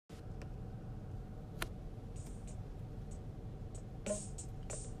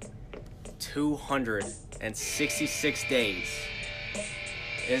266 days.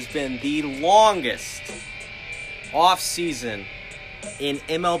 It has been the longest off-season in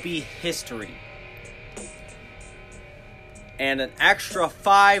MLB history. And an extra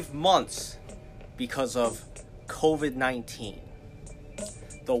 5 months because of COVID-19.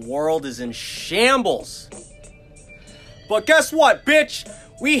 The world is in shambles. But guess what, bitch?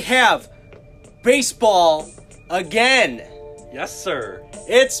 We have baseball again. Yes, sir.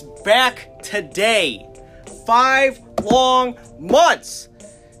 It's back today. 5 long months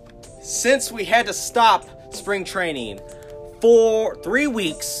since we had to stop spring training for 3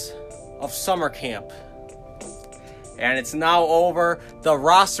 weeks of summer camp. And it's now over. The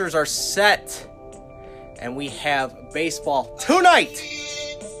rosters are set. And we have baseball tonight.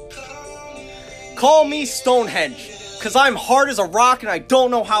 Call me Stonehenge, because I'm hard as a rock and I don't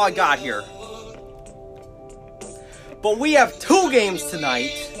know how I got here. But we have 2 games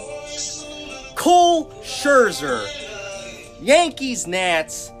tonight. Cole Scherzer, Yankees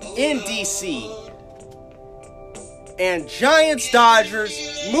Nats in DC. And Giants Dodgers,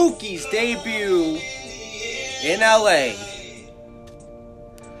 Mookie's debut in LA.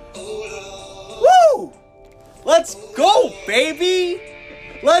 Woo! Let's go, baby!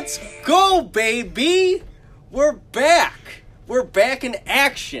 Let's go, baby! We're back. We're back in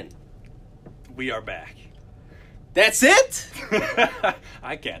action. We are back. That's it?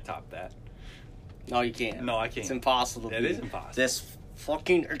 I can't top that. No, you can't. No, I can't. It's impossible to It be is impossible. this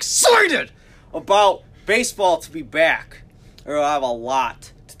fucking excited about baseball to be back. I have a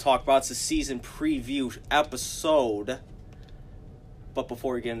lot to talk about. It's a season preview episode. But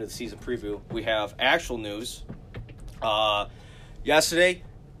before we get into the season preview, we have actual news. Yesterday,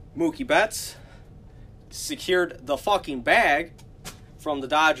 Mookie Betts secured the fucking bag from the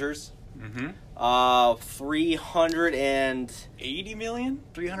Dodgers. Mm-hmm. 380 million?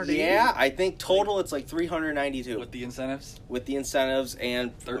 380? Yeah, I think total it's like 392 With the incentives? with the incentives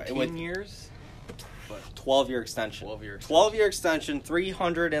and 13 years? 12-year extension. 12-year extension,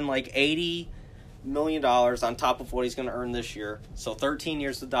 $380 million on top of what he's going to earn this year. So 13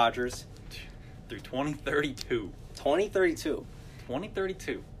 years with Dodgers. Through 2032. 2032.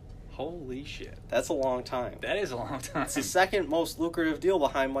 2032. Holy shit. That's a long time. That is a long time. It's the second most lucrative deal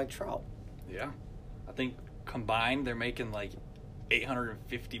behind Mike Trout. Yeah. I think combined they're making like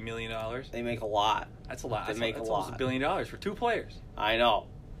 $850 million. They make a lot. That's a lot. They make that's a almost lot. $1 billion for 2 players. I know.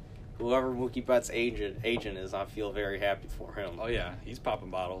 Whoever Mookie Betts' agent is, I feel very happy for him. Oh yeah, he's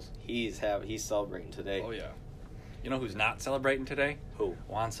popping bottles. He's celebrating today. Oh yeah. You know who's not celebrating today? Who?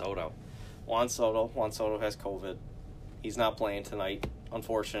 Juan Soto. Juan Soto has COVID. He's not playing tonight,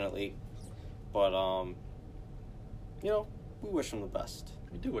 unfortunately. But we wish him the best.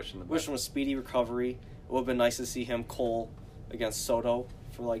 We do wish him the best. Wish him a speedy recovery. It would have been nice to see him Cole against Soto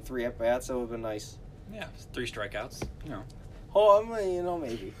for like 3 at-bats. That would have been nice. Yeah, 3 strikeouts. Oh,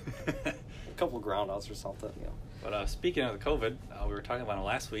 maybe. A couple of groundouts or something, But speaking of the COVID, we were talking about it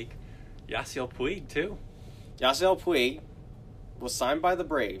last week. Yasiel Puig, too. Yasiel Puig was signed by the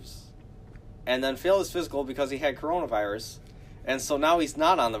Braves and then failed his physical because he had coronavirus. And so now he's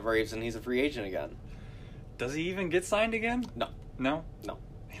not on the Braves and he's a free agent again. Does he even get signed again? No. No? No.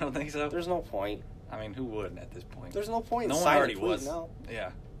 You don't think so? There's no point. I mean, who would at this point? There's no point in No one signing already Puig was. now.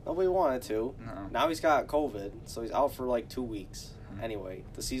 Yeah. Nobody wanted to. No. Now he's got COVID, so he's out for like 2 weeks. Mm-hmm. Anyway,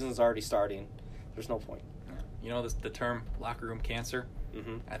 the season's already starting. There's no point. Yeah. You know the term locker room cancer?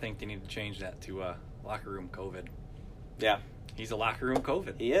 Mm-hmm. I think they need to change that to locker room COVID. Yeah. He's a locker room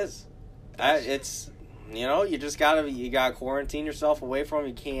COVID. He is. It's, you just gotta quarantine yourself away from him.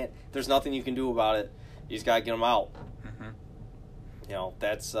 You can't, there's nothing you can do about it. You just gotta get him out. Mm-hmm.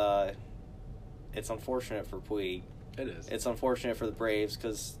 That's, it's unfortunate for Puig. It is. It's unfortunate for the Braves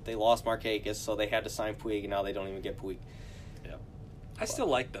because they lost Markakis, so they had to sign Puig, and now they don't even get Puig. Yeah. I still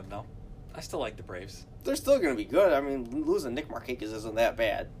like them, though. I still like the Braves. They're still going to be good. I mean, losing Nick Markakis isn't that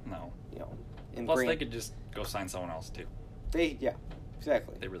bad. No. Plus, they could just go sign someone else, too. Yeah,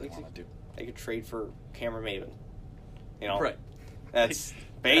 exactly. They really want to do. They could trade for Cameron Maven. Right. That's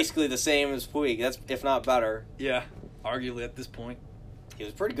basically the same as Puig. That's, if not better. Yeah, arguably at this point. He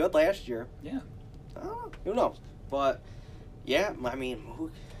was pretty good last year. Yeah. Who knows? But, yeah, I mean,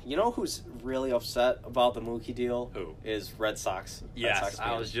 who's really upset about the Mookie deal? Who? Is Red Sox. Yes,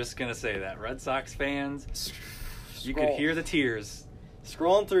 I was just going to say that. Red Sox fans, you could hear the tears.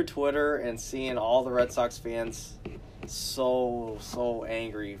 Scrolling through Twitter and seeing all the Red Sox fans so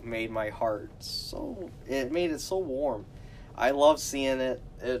angry made my heart it made it so warm. I love seeing it.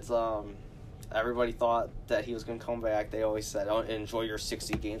 It's everybody thought that he was going to come back. They always said, enjoy your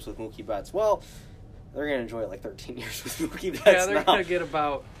 60 games with Mookie Betts. Well, they're going to enjoy like 13 years with Mookie Betts. Yeah, they're now. going to get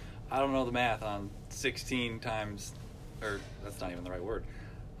about I don't know the math on 16 times, or that's not even the right word.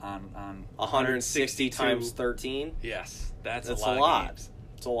 On 160 times 13. Yes, that's a That's lot. a lot. Of games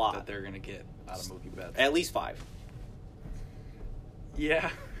It's a lot. that they're gonna get out of Mookie Betts. At least 5. Yeah,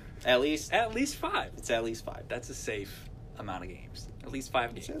 At least. at least 5. It's at least 5. That's a safe amount of games. At least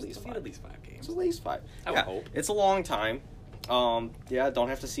 5 games. It's at least They'll get 5. At least 5 games. It's at least 5. I would hope. It's a long time. Yeah, don't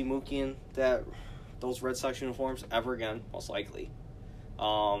have to see Mookie in those Red Sox uniforms ever again, most likely.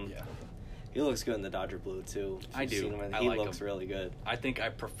 Yeah, He looks good in the Dodger blue too. If I you've do. seen him, I he like looks him. really good. I think I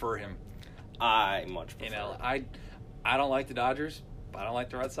prefer him I much prefer. in LA. I don't like the Dodgers, but I don't like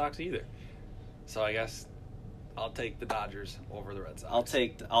the Red Sox either. So I guess I'll take the Dodgers over the Red Sox.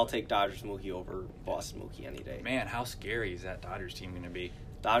 I'll take Dodgers Mookie over Boston Mookie any day. Man, how scary is that Dodgers team going to be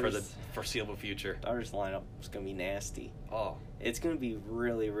for the foreseeable future? Dodgers lineup is gonna be nasty. Oh, It's gonna be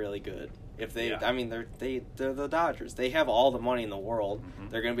really, really good. If they, Yeah. I mean, they're the Dodgers. They have all the money in the world.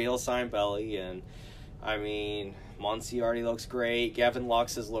 Mhm. They're gonna be able to sign Belly, and I mean, Muncy already looks great. Gavin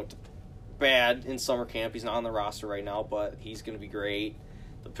Lux has looked bad in summer camp. He's not on the roster right now, but he's gonna be great.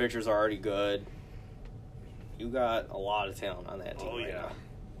 The pitchers are already good. You got a lot of talent on that team oh right yeah. now.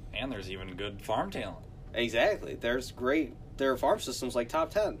 And there's even good farm talent. Exactly. There's great. Their farm system's like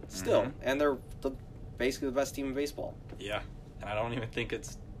top 10 still, Mhm. and they're basically the best team in baseball. Yeah, and I don't even think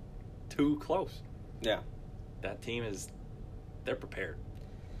it's too close. Yeah. That team they're prepared.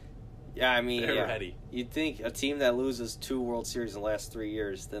 Yeah, I mean, They're yeah. ready. You'd think a team that loses 2 World Series in the last 3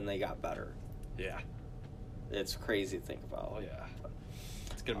 years, then they got better. Yeah. It's crazy to think about. Oh yeah.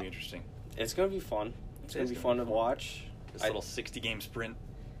 It's gonna be interesting. It's going to be fun. It's going to be fun to watch. This little 60-game sprint.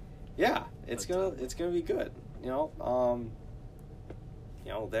 Yeah, it's But, gonna be good.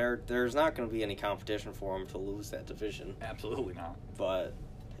 There's not going to be any competition for them to lose that division, Absolutely not. but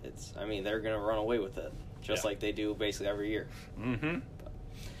they're going to run away with it, just Yeah. like they do basically every year. Mm-hmm.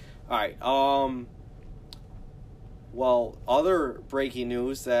 All right. Well, other breaking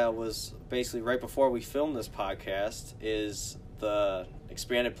news that was basically right before we filmed this podcast is the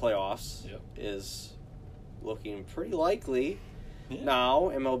expanded playoffs Yep. is looking pretty likely Yeah. now.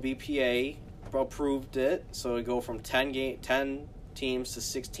 MLBPA approved it, so we go from 10 teams to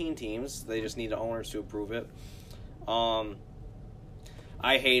 16 teams. They just need the owners to approve it.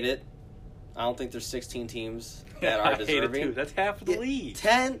 I hate it. I don't think there's 16 teams that are I hate it deserving. too. That's half of the league.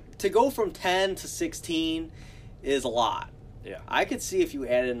 10 to go from 10 to 16 is a lot. Yeah. I could see if you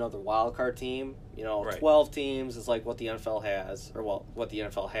added another wild card team, Right. 12 teams is like what the NFL has, or what the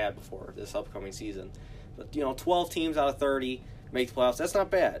NFL had before this upcoming season. But 12 teams out of 30 make the playoffs. That's not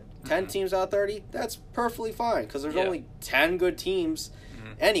bad. 10 teams out of 30, that's perfectly fine because there's Yeah. only 10 good teams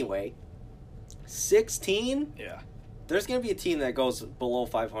Mhm. anyway. 16, Yeah. there's going to be a team that goes below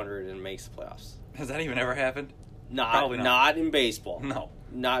 500 and makes the playoffs. Has that even ever happened? Not Probably not. in baseball. No.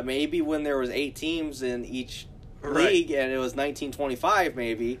 Not maybe when there was 8 teams in each Right. league and it was 1925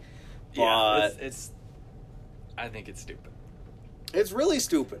 maybe, but Yeah. I think it's stupid. it's really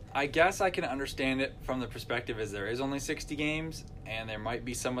stupid. I guess I can understand it from the perspective is there is only 60 games, and there might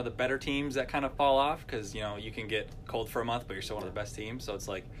be some of the better teams that kind of fall off because, you can get cold for a month, but you're still one of the best teams. So it's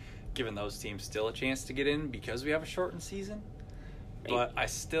like giving those teams still a chance to get in because we have a shortened season. Maybe. But I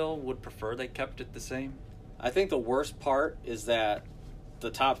still would prefer they kept it the same. I think the worst part is that the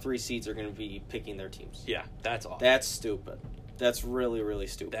top 3 seeds are going to be picking their teams. Yeah, that's awful. That's stupid. That's really, really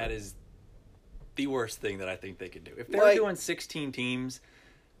stupid. That is the worst thing that I think they could do. If they're Like- doing 16 teams,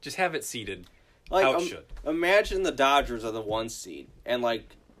 just have it seeded like, how it should. Imagine the Dodgers are the 1 seed, and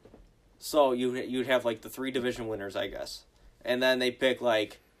so you'd have the 3 division winners, I guess, and then they pick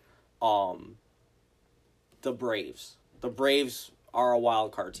the Braves. The Braves are a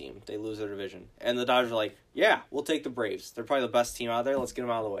wild card team. They lose their division, and the Dodgers are like, yeah, we'll take the Braves. They're probably the best team out there. Let's get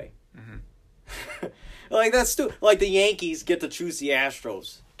them out of the way. Mm-hmm. That's stupid. The Yankees get to choose the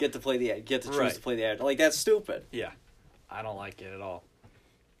Astros. Get to play the Astros. That's stupid. Yeah, I don't like it at all.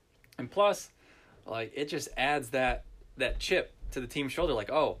 And plus, it just adds that chip to the team's shoulder.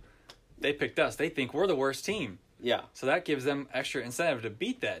 Oh, they picked us. They think we're the worst team. Yeah. So that gives them extra incentive to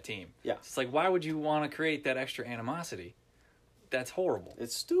beat that team. Yeah. It's why would you want to create that extra animosity? That's horrible.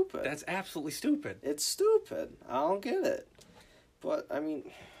 It's stupid. That's absolutely stupid. It's stupid. I don't get it. But,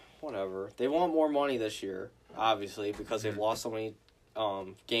 whatever. They want more money this year, obviously, because they've lost so many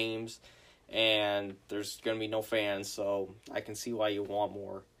games, and there's going to be no fans, so I can see why you want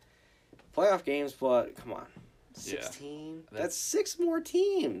more playoff games, but come on. 16? Yeah. That's 6 more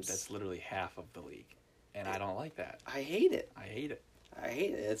teams. That's literally half of the league. And I don't like that. I hate it. I hate it.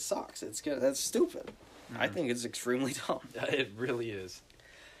 It sucks. That's stupid. I think it's extremely dumb. It really is.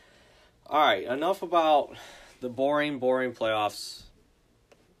 All right, enough about the boring playoffs.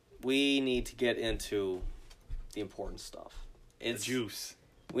 we need to get into the important stuff. It's the juice.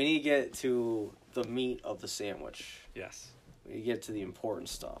 We need to get to the meat of the sandwich. Yes. We need to get to the important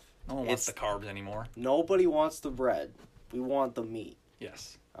stuff. No one wants the carbs anymore. Nobody wants the bread. We want the meat.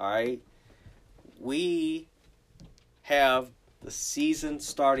 Yes. All right? We have the season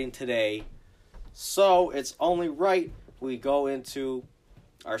starting today, so it's only right we go into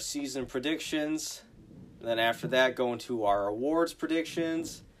our season predictions. And then after that, go into our awards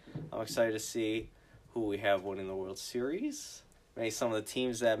predictions. I'm excited to see who we have winning the World Series. Maybe some of the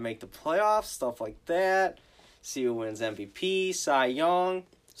teams that make the playoffs, stuff like that. See who wins MVP, Cy Young,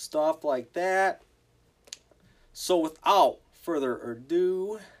 stuff like that. So without further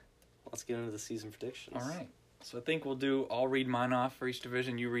ado, let's get into the season predictions. All right. So I think I'll read mine off for each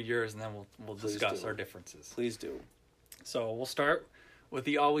division, you read yours, and then we'll discuss our differences. Please do. So we'll start with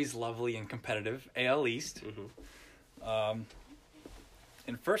the always lovely and competitive AL East. Mm-hmm.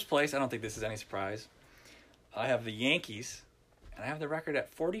 In first place, I don't think this is any surprise, I have the Yankees, and I have the record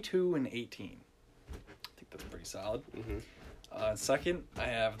at 42-18. I think that's pretty solid. Mm-hmm. Second, I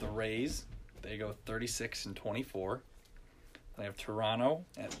have the Rays. They go 36-24. I have Toronto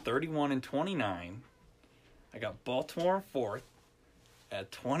at 31-29. I got Baltimore in fourth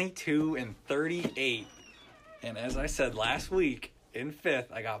at 22-38. And as I said last week, in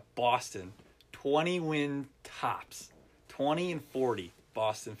fifth, I got Boston, 20-win tops, 20-40.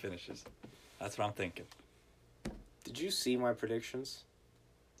 Boston finishes. That's what I'm thinking. Did you see my predictions?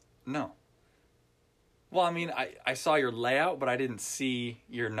 No. Well, I mean, I saw your layout, but I didn't see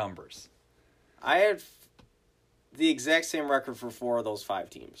your numbers. I had the exact same record for 4 of those 5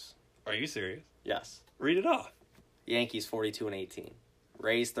 teams. Are you serious? Yes. Read it off. Yankees 42-18.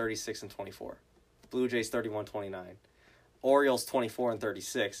 Rays 36-24. Blue Jays 31-29. Orioles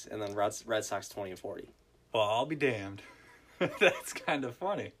 24-36, and then Red Sox 20-40. Well, I'll be damned. That's kind of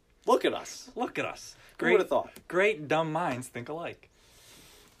funny. Look at us. Look at us. Who would have thought? Great dumb minds think alike.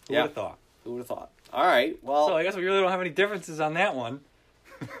 Who would have thought? Who would have thought? All right. Well, So I guess we really don't have any differences on that one.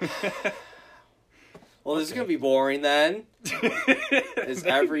 well, this is gonna be boring then. Is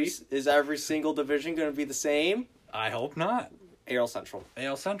every single division gonna be the same? I hope not. AL Central.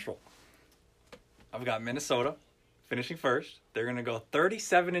 AL Central. I've got Minnesota finishing first. They're gonna go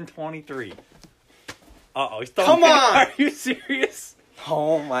 37-23. Uh-oh, he's Come on! Are you serious?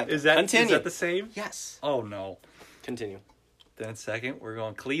 Oh my! Is that Continue. Is that the same? Yes. Oh no. Continue. Then second, we're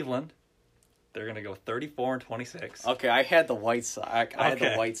going Cleveland. They're gonna go 34-26. Okay, I had the White Sox. I had the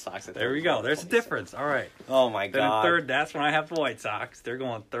Okay. White Sox. At There we go. There's a 34-26. difference. All right. Oh my Then in god. third, that's when I have the White Sox. They're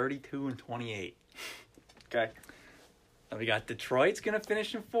going 32-28. Okay. And we got Detroit's gonna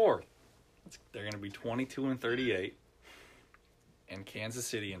finish in fourth. They're gonna be 22-38. And Kansas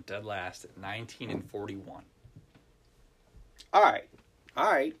City in dead last at 19-41. All right.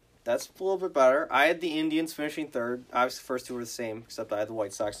 That's a little bit better. I had the Indians finishing third. Obviously, the first two were the same, except I had the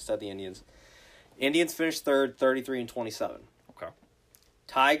White Sox instead of the Indians. Indians finished third, 33-27. Okay.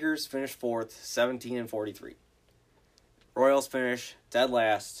 Tigers finished fourth, 17-43. Royals finished dead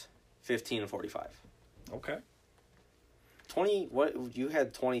last, 15-45. Okay. 20. What you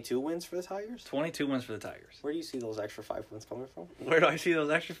had 22 wins for the Tigers? 22 wins for the Tigers. Where do you see those extra 5 wins coming from? Where do I see those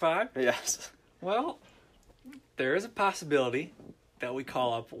extra 5? Yes. Well, there is a possibility that we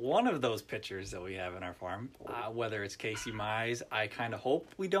call up one of those pitchers that we have in our farm. Whether it's Casey Mize, I kind of hope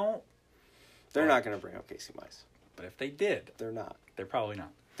we don't. They're not going to bring up Casey Mize. But if they did, They're not. they're probably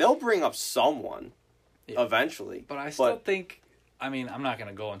not. They'll bring up someone Yeah. eventually. But I still think, I mean, I'm not going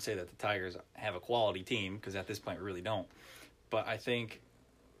to go and say that the Tigers have a quality team, because at this point we really don't. But I think,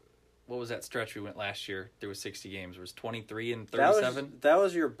 what was that stretch we went last year? There was 60 games. It was 23-37. That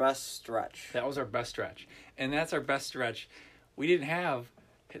was your best stretch. That was our best stretch. And that's our best stretch. We didn't have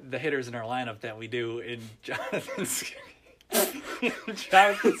the hitters in our lineup that we do in Jonathan Scope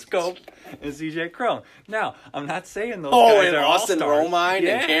and CJ Crone. Now, I'm not saying those guys and are Austin all-stars. Romine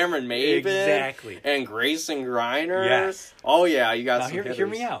Yeah, and Cameron Maven. Exactly. And Grayson Griner. Yes. Oh, yeah, you got Now, some hear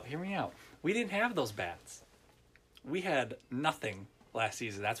hitters. me out. We didn't have those bats. We had nothing last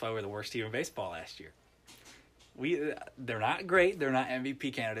season. That's why we're the worst team in baseball last year. They're not great. They're not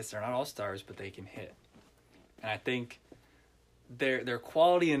MVP candidates. They're not all-stars, but they can hit. And I think they're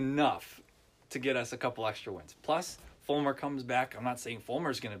quality enough to get us a couple extra wins. Plus, Fulmer comes back. I'm not saying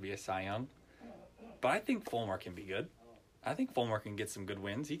Fulmer's going to be a Cy Young, but I think Fulmer can be good. I think Fulmer can get some good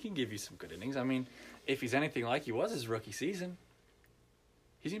wins. He can give you some good innings. I mean, if he's anything like he was his rookie season,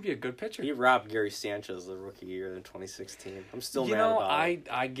 he's going to be a good pitcher. He robbed Gary Sanchez the rookie year in 2016. I'm still mad about it.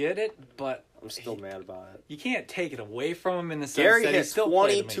 I get it, but I'm still mad about it. you can't take it away from him in the sense Gary that he hit still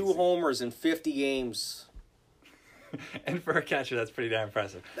played 22 amazing. homers in 50 games. And for a catcher, that's pretty damn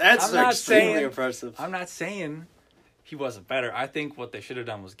impressive. That's I'm not extremely saying- impressive. I'm not saying he wasn't better. I think what they should have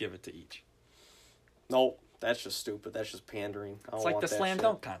done was give it to each. No, that's just stupid. That's just pandering. I don't It's like want the that slam shit.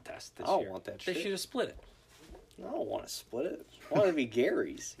 dunk contest this I don't year. want that They shit. should have split it. I don't want to split it. I want it to be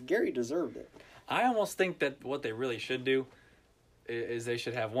Gary's. Gary deserved it. I almost think that what they really should do is they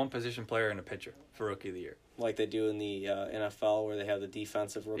should have one position player and a pitcher for Rookie of the Year. Like they do in the NFL where they have the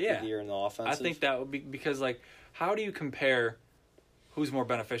defensive rookie Yeah. of the year and the offensive. I think that would be because, like, how do you compare who's more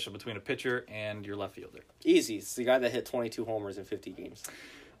beneficial between a pitcher and your left fielder? Easy. It's the guy that hit 22 homers in 50 games.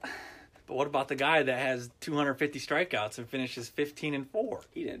 But what about the guy that has 250 strikeouts and finishes 15-4?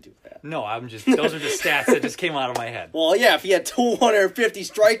 He didn't do that. No, those are just stats that just came out of my head. Well, yeah, if he had 250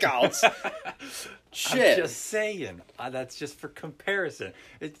 strikeouts. Shit. I'm just saying. That's just for comparison.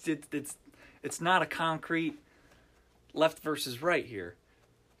 It's not a concrete left versus right here.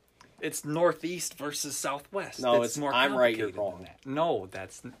 It's northeast versus southwest. No, it's it's more I'm right, you're complicated than wrong. that. No,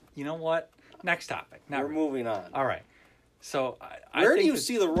 that's you know what? Next topic. Not We're really. moving on. All right. So I Where do think you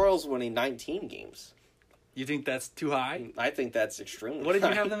see the Royals winning 19 games? You think that's too high? I think that's extremely What did you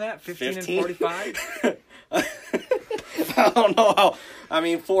high. have them at? 15 and 15? 45? I don't know how. I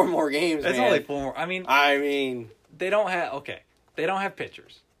mean, 4 more games, It's man. only 4 more. I mean, they don't have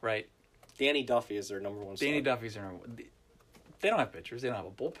pitchers, right? Danny Duffy is their number one Danny starter. Duffy's their number one. They don't have pitchers. They don't have a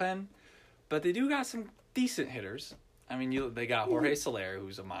bullpen, but they do got some decent hitters. I mean, they got Jorge Soler,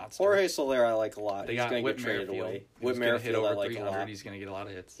 who's a monster. Jorge Soler I like a lot. They He's got going to Whit get traded Merrifield. away. He's Whit gonna hit Merrifield I over like a 300. lot. He's going to get a lot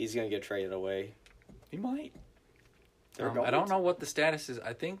of hits. He's going to get traded away. He might. They're I going don't to. know what the status is.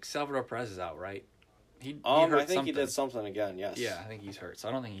 I think Salvador Perez is out, right? He I hurt think something. he did something again, yes. Yeah, I think he's hurt, so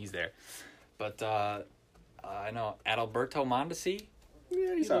I don't think he's there. But I know Adalberto Mondesi.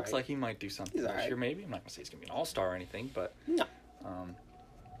 Yeah, He he's looks alright. like he might do something He's this alright. year, maybe. I'm not going to say he's going to be an all-star or anything, but... No.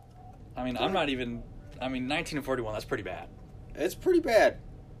 I mean, I'm not even... I mean, 19 and 41, that's pretty bad. It's pretty bad.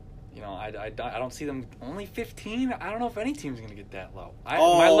 You know, I don't see them... Only 15? I don't know if any team's going to get that low. My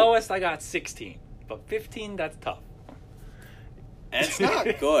Oh. lowest, I got 16. But 15, that's tough. And it's not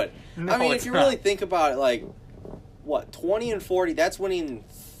good. No, I mean, it's if you not. really think about it, like, what, 20 and 40, that's winning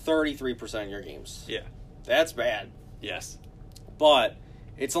 33% of your games. Yeah. That's bad. Yes. But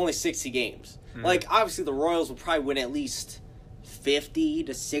it's only 60 games. Mhm. Like, obviously, the Royals will probably win at least 50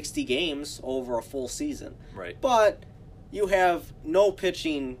 to 60 games over a full season. Right. But you have no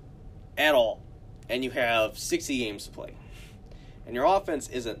pitching at all, and you have 60 games to play. And your offense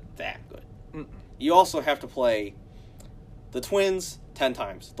isn't that good. Mm-mm. You also have to play the Twins 10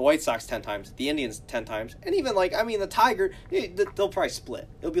 times, the White Sox 10 times, the Indians 10 times, and even, like, I mean, the Tiger, they'll probably split.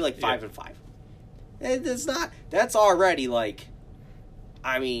 It'll be like 5 Yeah. and 5. It's not, that's already, like,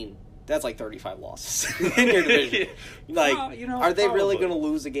 I mean, that's like 35 losses in your division. Like, Well, you know, are they really probably. going to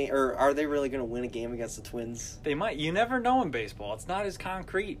lose a game, or are they really going to win a game against the Twins? They might. You never know in baseball. It's not as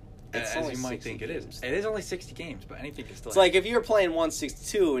concrete It's as only you might 60 think it is. games. It is only 60 games, but anything can still It's like if you're playing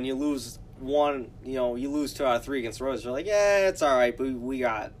 162 and you lose you lose 2 out of 3 against the Royals, you're like, yeah, it's all right, but we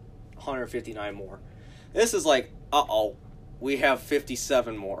got 159 more. This is like, we have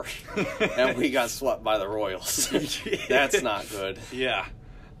 57 more, and we got swept by the Royals. That's not good. Yeah.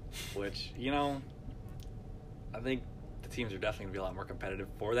 Which, you know, I think the teams are definitely going to be a lot more competitive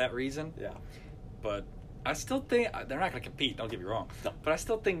for that reason. Yeah. But I still think they're not going to compete, don't get me wrong. No. But I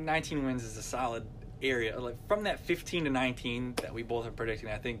still think 19 wins is a solid area. Like from that 15 to 19 that we both are predicting,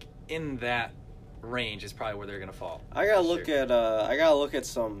 I think in that range is probably where they're going to fall. I gotta this look year. at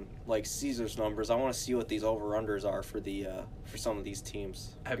some like Caesar's numbers. I want to see what these over/unders are for the for some of these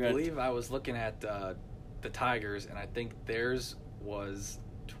teams. I believe I was looking at the Tigers, and I think theirs was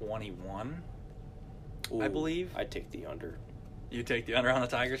 21. I believe. I'd take the under. You take the under on the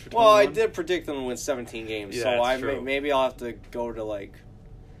Tigers for 21? Well, I did predict them to win 17 games, Yeah, so that's true. maybe I'll have to go to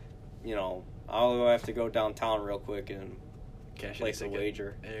I'll have to go downtown real quick and Cash in place a ticket.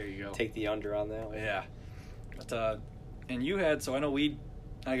 wager. There you go. Take the under on that one. Yeah. But, and you had, so I know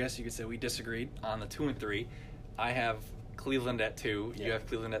I guess you could say we disagreed on the 2 and 3. I have Cleveland at 2. Yeah. You have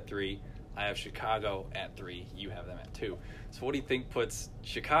Cleveland at 3. I have Chicago at 3. You have them at 2. So what do you think puts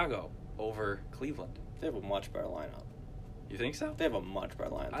Chicago over Cleveland? They have a much better lineup. You think so? They have a much better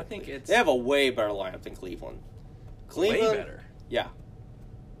lineup. I than think Cleveland. it's They have a way better lineup than Cleveland. Cleveland, way better. Yeah.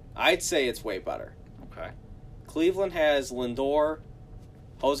 I'd say it's way better. Okay. Cleveland has Lindor,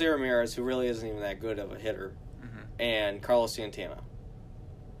 Jose Ramirez, who really isn't even that good of a hitter, Mm-hmm. and Carlos Santana.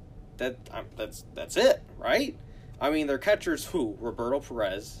 That's it, right? I mean, their catcher's who? Roberto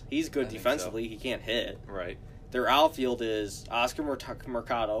Perez. He's good I think defensively. He can't hit. Right. Their outfield is Oscar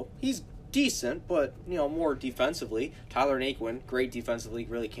Mercado. He's decent, but, more defensively. Tyler Naquin, great defensively,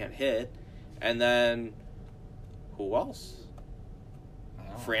 really can't hit. And then, Who else? I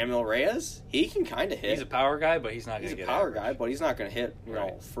don't know. Franmil Reyes? He can kind of hit. He's a power guy, but he's not going He's to a get power average. guy, but he's not going to hit,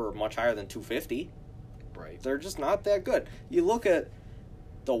 Right. for much higher than 250. Right. They're just not that good. You look at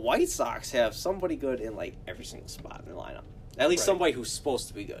the White Sox have somebody good in like every single spot in the lineup. At least Right. somebody who's supposed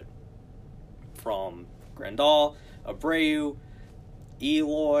to be good. From Grandal, Abreu,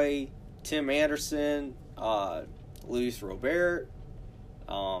 Eloy, Tim Anderson, Luis Robert.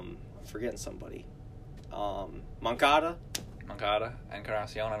 I'm forgetting somebody. Moncada. Moncada,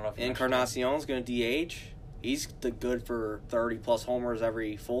 Encarnacion, I don't know if you mentioned him. Encarnacion's going to DH. He's the good for 30-plus homers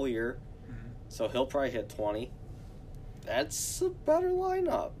every full year. Mhm. So he'll probably hit 20. That's a better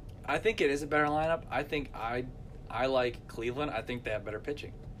lineup. I think it is a better lineup. I think I like Cleveland. I think they have better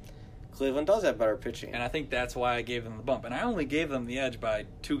pitching. Cleveland does have better pitching. And I think that's why I gave them the bump. And I only gave them the edge by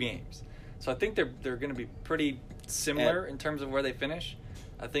 2 games. So I think they're going to be pretty similar in terms of where they finish.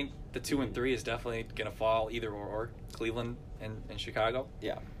 I think the 2 and 3 is definitely going to fall either or Cleveland and Chicago.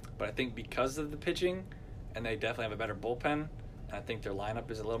 Yeah. But I think because of the pitching, and they definitely have a better bullpen, and I think their lineup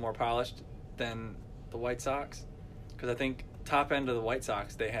is a little more polished than the White Sox. Because I think top end of the White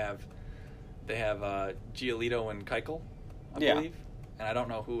Sox, they have Giolito and Keuchel, I Yeah. believe. And I don't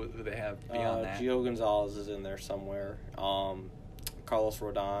know who they have beyond that. Gio Gonzalez is in there somewhere. Carlos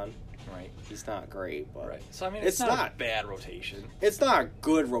Rodon. Right. He's not great, but Right. So, I mean, it's not a bad rotation. It's not a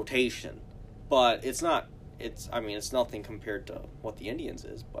good rotation, but it's not. It's nothing compared to what the Indians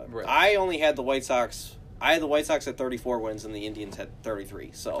is. But Right. I only had the White Sox. I had the White Sox at 34 wins, and the Indians had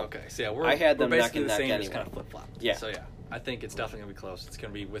 33. So Okay. So, yeah, I had them we're neck basically and the neck same, just anyway. kind of flip-flop. Yeah. So, yeah, I think it's definitely going to be close. It's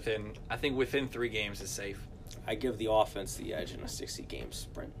going to be within 3 games is safe. I give the offense the edge in a 60-game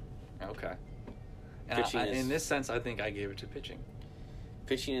sprint. Okay. And Pitching is- in this sense, I think I gave it to pitching.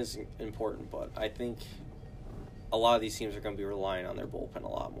 Pitching is important, but I think a lot of these teams are going to be relying on their bullpen a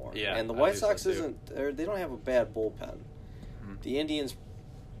lot more. Yeah, and the I White do so, Sox too. they don't have a bad bullpen. Mhm. The Indians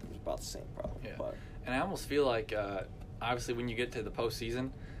is about the same problem. Yeah. But And I almost feel like, obviously, when you get to the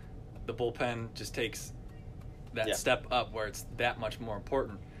postseason, the bullpen just takes that Yeah. step up where it's that much more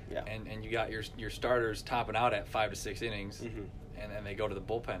important. yeah, And you got your starters topping out at 5 to 6 innings, Mhm. and then they go to the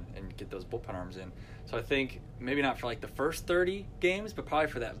bullpen and get those bullpen arms in. So I think maybe not for like the first 30 games, but probably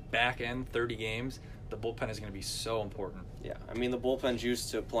for that back end 30 games, the bullpen is going to be so important. yeah. I mean, the bullpen's used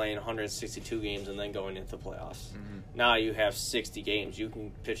to playing 162 games and then going into the playoffs. Mhm. Now you have 60 games. You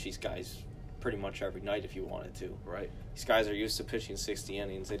can pitch these guys pretty much every night if you wanted to. Right. These guys are used to pitching 60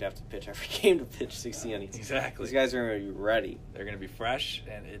 innings. They'd have to pitch every game to pitch 60 innings. Exactly. These guys are going to be ready. They're going to be fresh,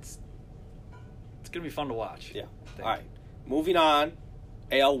 and it's going to be fun to watch. Yeah. I think. All right. Moving on.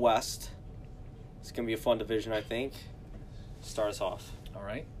 AL West. It's going to be a fun division, I think. Start us off. All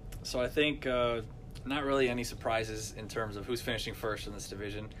right. So I think not really any surprises in terms of who's finishing first in this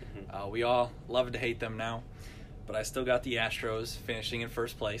division. Mhm. We all love to hate them now, but I still got the Astros finishing in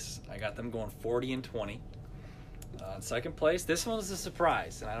first place. I got them going 40-20. In second place, this one was a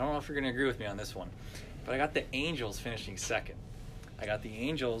surprise, and I don't know if you're going to agree with me on this one, but I got the Angels finishing second. I got the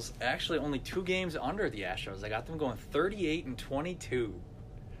Angels actually only 2 games under the Astros. I got them going 38-22.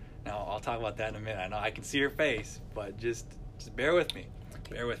 Now, I'll talk about that in a minute. I know I can see your face, but just bear with me.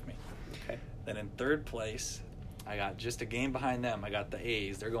 Bear with me. Okay. Then in third place, I got just a game behind them. I got the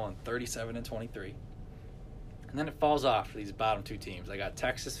A's. They're going 37-23. And then it falls off for these bottom 2 teams. I got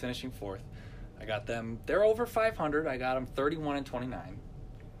Texas finishing fourth. I got them. They're over 500. I got them 31-29.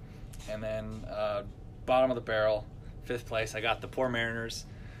 And then bottom of the barrel, fifth place, I got the poor Mariners.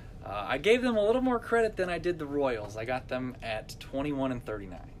 I gave them a little more credit than I did the Royals. I got them at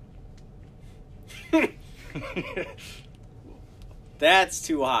 21-39. That's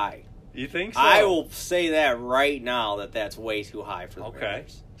too high. You think so? I will say that right now that's way too high for the Okay.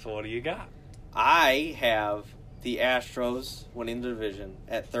 Mariners. So what do you got? I have the Astros winning the division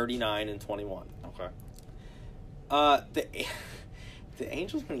at 39-21. Okay. The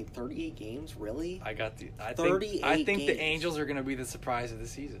Angels winning 38 games, really? I got the. I 38 think the games. Angels are going to be the surprise of the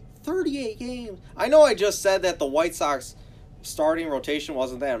season. 38 games. I know I just said that the White Sox starting rotation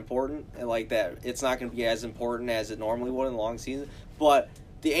wasn't that important, and like that it's not going to be as important as it normally would in the long season, but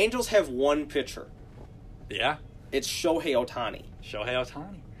the Angels have one pitcher. Yeah. It's Shohei Ohtani. Shohei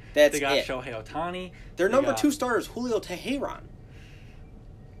Ohtani. That's They got it. Shohei Ohtani. Their They number got- 2 starter is Julio Teheran.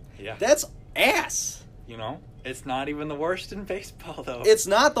 Yeah. That's ass. You know, it's not even the worst in baseball, though. It's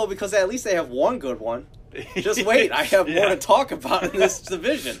not, though, because at least they have one good one. Just wait, I have more Yeah. to talk about in this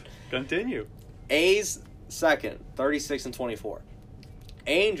division. Continue. A's second, 36-24.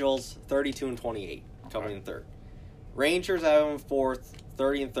 Angels 32-28, coming Okay. in third. Rangers have them fourth,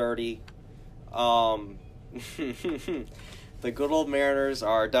 30-30. The good old Mariners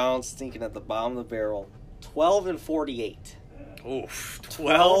are down, stinking at the bottom of the barrel, 12-48. Oof,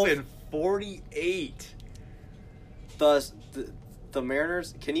 12-48. The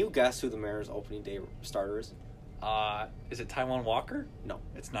Mariners. Can you guess who the Mariners' opening day starter is? Is it Taijuan Walker? No,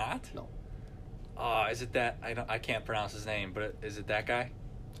 It's not? no. Is it that I can't pronounce his name, but is it that guy?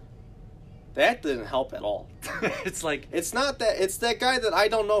 That didn't help at all. It's like It's not that. It's that guy that I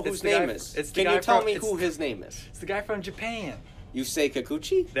don't know whose the guy- name is. it's the Can guy you tell from- me it's- who his name is? it's the guy from Japan. You say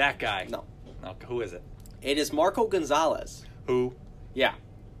Kikuchi? That guy. No. No, who is it? It is Marco Gonzalez. Who? Yeah,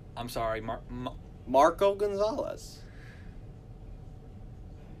 I'm sorry, Marco Gonzalez.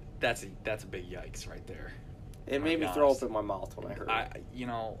 that's a big yikes right there. It I'll made be me throw honest. up in my mouth when I heard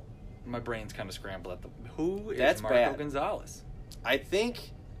it. My brain's kind of scrambled at the. Who is That's Marco bad. Gonzalez? I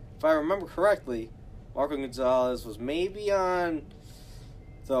think, if I remember correctly, Marco Gonzalez was maybe on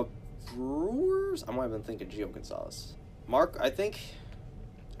the Brewers. I might have been thinking Gio Gonzalez. I think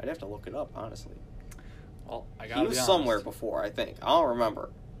I'd have to look it up, honestly. Well, I got. He was somewhere before, I think. I don't remember,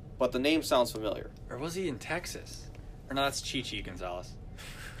 but the name sounds familiar. Or was he in Texas? Or no, that's Chichi Gonzalez.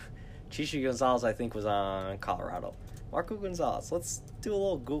 Chichi Gonzalez, I think, was on Colorado. Marco Gonzalez. Let's do a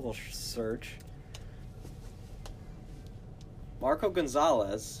little Google search. Marco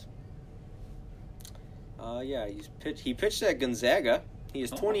Gonzalez. Yeah, he pitched at Gonzaga. He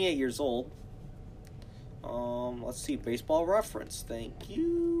is 28 years old. Let's see, Baseball Reference. Thank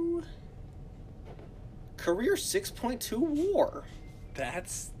you. Career 6.2 WAR.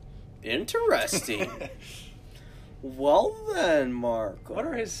 That's Interesting. Well then, Marco. What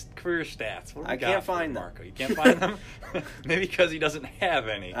are his career stats? What do we I got can't for find them. Marco. You can't find them? Maybe because he doesn't have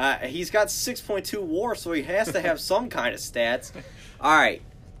any. He's got 6.2 WAR, so he has to have some kind of stats. All right.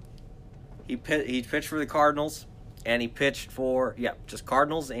 He pitched for the Cardinals, and he pitched for just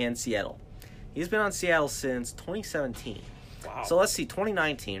Cardinals and Seattle. He's been on Seattle since 2017. Wow. So let's see,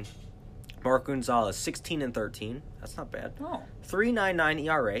 2019. Marco Gonzalez, 16-13. That's not bad. Oh. 3.99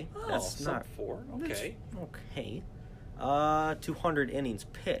 ERA. Oh, That's sub not 4. Okay. okay. 200 innings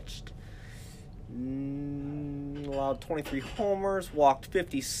pitched. Allowed 23 homers, walked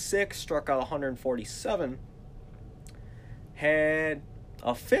 56, struck out 147. Had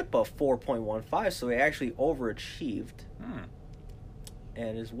a FIP of 4.15, so he actually overachieved.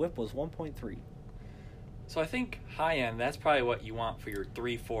 And his WHIP was 1.3. So I think high end, that's probably what you want for your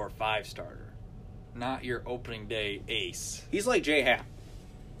 3, 4, 5 starter. Not your opening day ace. He's like J Happ.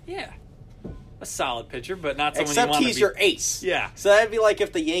 Yeah. A solid pitcher, but not someone you Except want he's to be... your ace. Yeah. So that'd be like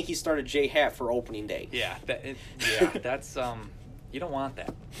if the Yankees started J Happ for opening day. Yeah, that's you don't want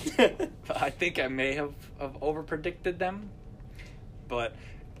that. I think I may have overpredicted them, but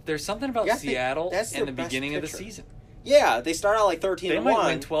there's something about Seattle in the beginning of the season. Yeah, they start out like 13-1. They might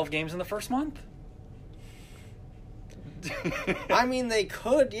win 12 games in the first month. I mean, they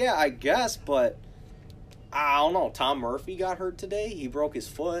could, yeah, I guess, but I don't know. Tom Murphy got hurt today. He broke his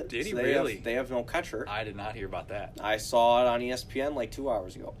foot. Did he so really? They have no catcher. I did not hear about that. I saw it on ESPN like 2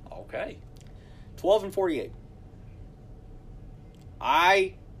 hours ago. Okay. 12-48.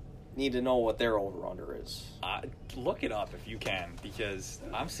 I need to know what their over-under is. Look it up if you can, because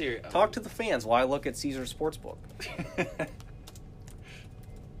I'm serious. Talk to the fans while I look at Caesar Sportsbook.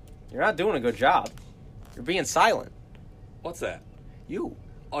 You're not doing a good job. You're being silent. What's that? You.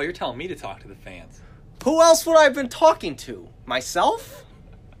 Oh, you're telling me to talk to the fans. Who else would I have been talking to? Myself?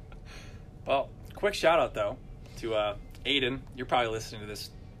 Well, quick shout out though to Aiden. You're probably listening to this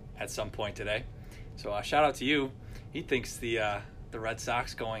at some point today, so shout out to you. He thinks the Red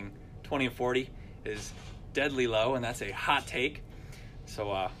Sox going 20-40 is deadly low, and that's a hot take.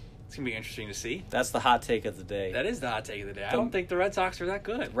 So it's gonna be interesting to see. That's the hot take of the day. That is the hot take of the day. I don't think the Red Sox are that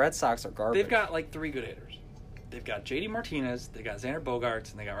good. The Red Sox are garbage. They've got like 3 good hitters. They've got JD Martinez, they got Xander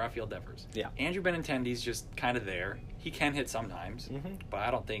Bogaerts, and they got Rafael Devers. Yeah. Andrew Benintendi's just kind of there. He can hit sometimes, but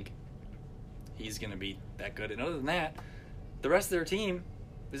I don't think he's going to be that good. And other than that, the rest of their team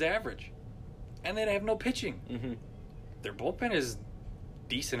is average. And they have no pitching. Their bullpen is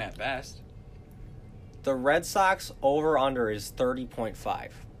decent at best. The Red Sox over-under is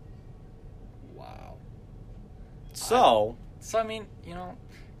 30.5. Wow. So, I mean, you know,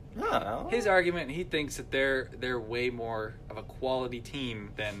 I don't know. his argument, he thinks that they're way more of a quality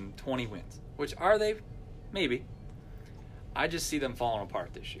team than 20 wins. Which, are they? Maybe. I just see them falling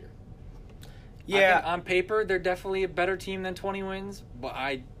apart this year. Yeah. I think on paper, they're definitely a better team than 20 wins, but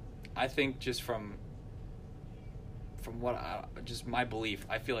I think just from just my belief,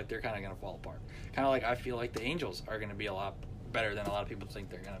 I feel like they're kind of going to fall apart. Kind of like I feel like the Angels are going to be a lot better than a lot of people think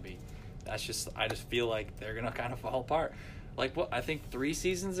they're going to be. I just feel like they're going to kind of fall apart. Like I think 3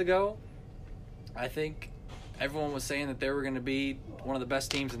 seasons ago, I think everyone was saying that they were going to be one of the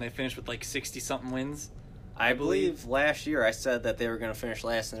best teams, and they finished with like 60-something wins. I believe last year I said that they were going to finish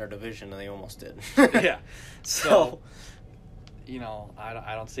last in their division, and they almost did. Yeah. So,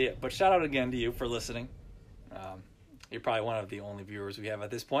 I don't see it. But shout out again to you for listening. You're probably one of the only viewers we have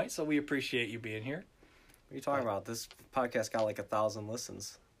at this point, so we appreciate you being here. what are you talking about? This podcast got like 1,000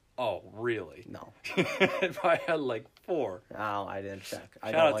 listens. Oh, really? No. It probably had like 4. No, I didn't check.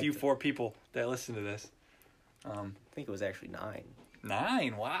 Shout out to you 4 people that listen to this. I think it was actually 9.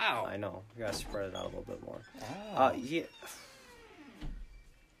 9? Wow. I know. You gotta spread it out a little bit more. Oh. Yeah.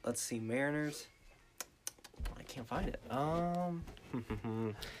 Let's see, Mariners. I can't find it.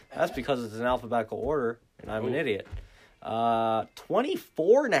 That's because it's in alphabetical order, and I'm an idiot.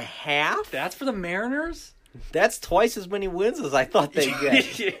 24.5? That's for the Mariners? That's twice as many wins as I thought they'd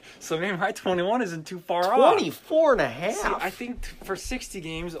get. So maybe my 21 isn't too far off. 24.5? See, I think for 60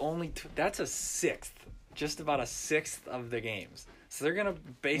 games, that's a sixth. Just about a sixth of the games. So they're going to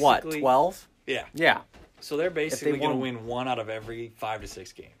basically... What, 12? Yeah. Yeah. So they're basically going to won- win 1 out of every 5 to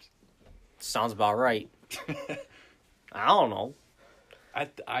 6 games. Sounds about right. I don't know.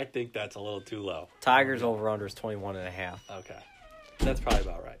 I think that's a little too low. Tigers over-under is 21.5. Okay. That's probably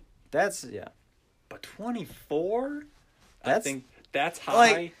about right. That's, yeah. But 24? I That's- think that's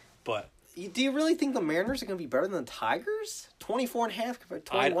high, like- but... Do you really think the Mariners are going to be better than the Tigers? 24.5 compared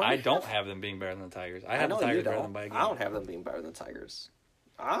to 21.5? I don't have them being better than the Tigers. I have the know Tigers you better don't. than by a game. I don't have them being better than the Tigers.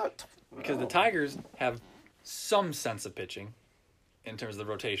 Because the Tigers have some sense of pitching in terms of the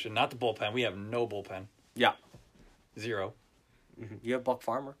rotation. Not the bullpen. We have no bullpen. Yeah. 0. You have Buck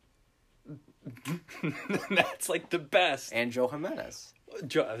Farmer. That's like the best. And Joe Jimenez.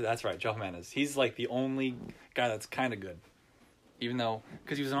 That's right, Joe Jimenez. He's like the only guy that's kind of good. Even though,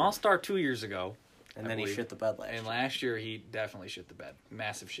 because he was an all-star 2 years ago. And then he shit the bed last year. And last year he definitely shit the bed.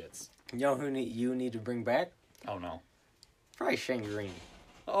 Massive shits. You know who you need to bring back? Oh, no. Probably Shane Green.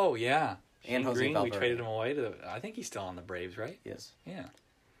 Oh, yeah. And Shane Jose Green, Valverde. we traded him away to... I think he's still on the Braves, right? Yes. Yeah.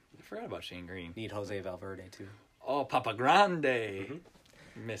 I forgot about Shane Green. Need Jose Valverde, too. Oh, Papa Grande.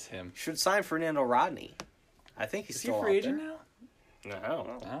 Miss him. Should sign Fernando Rodney. I think he's Is he still a free out agent there. now? No, I don't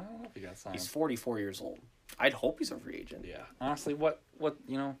know. I don't know if he got signed. He's 44 years old. I'd hope he's a free agent. Yeah. Honestly, what,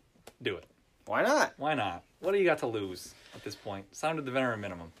 do it. Why not? Why not? What do you got to lose at this point? Sign to the veteran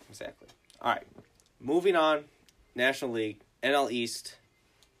minimum. Exactly. All right. Moving on. National League. NL East.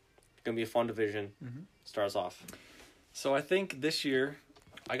 Going to be a fun division. Starts off. So I think this year,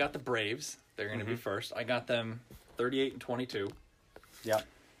 I got the Braves. They're going to be first. I got them 38-22. Yep.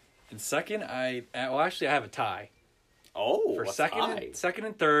 And second, I have a tie. Oh, For a second tie. second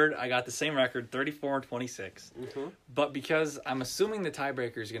and third, I got the same record, 34-26. But because I'm assuming the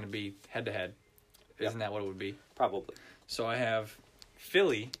tiebreaker is going to be head-to-head, isn't that what it would be? Probably. So I have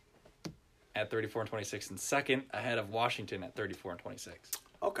Philly at 34-26, and second, ahead of Washington at 34-26.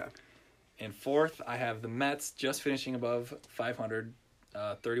 Okay. In fourth, I have the Mets just finishing above 500,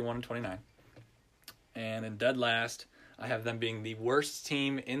 31-29. And in dead last, I have them being the worst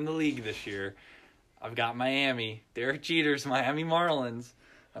team in the league this year. I've got Miami, Derek Jeter's Miami Marlins.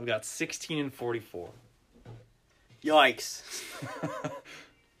 I've got 16-44. Yikes.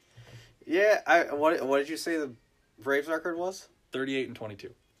 Yeah, what did you say the Braves record was? 38-22.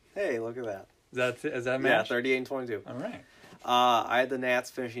 Hey, look at that. Is that Yeah, match? 38-22. All right. I had the Nats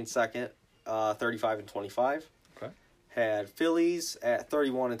finishing second, 35-25. Okay. Had Phillies at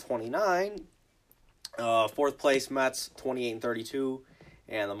 31-29. Fourth place Mets 28-32,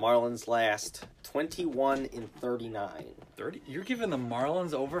 and the Marlins last 21-39. 30. You're giving the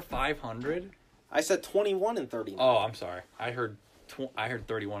Marlins over 500? I said 21-39. Oh, I'm sorry. I heard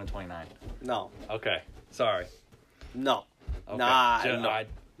 31-29. No, Okay. Sorry. no, Okay. nah, I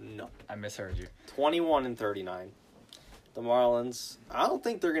no. I misheard you. 21-39. The Marlins. I don't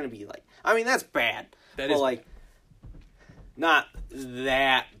think they're gonna be like. I mean, that's bad. That but is like, not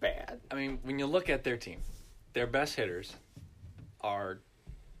that bad. I mean, when you look at their team, their best hitters are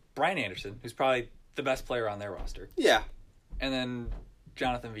Brian Anderson, who's probably the best player on their roster, Yeah, and then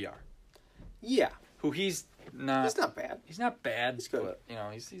Jonathan VR, yeah. who he's not. It's not bad. He's not bad. He's good. But,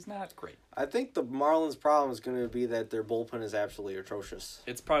 he's not great. I think the Marlins' problem is going to be that their bullpen is absolutely atrocious.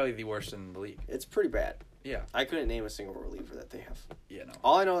 It's probably the worst in the league. It's pretty bad. Yeah. I couldn't name a single reliever that they have. Yeah. No.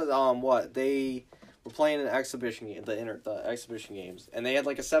 All I know is they were playing an exhibition game, the exhibition games, and they had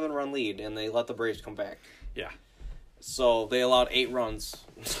like a 7-run lead, and they let the Braves come back. Yeah. So they allowed 8 runs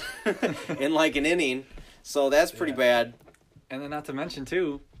in like an inning. So that's pretty bad. And then not to mention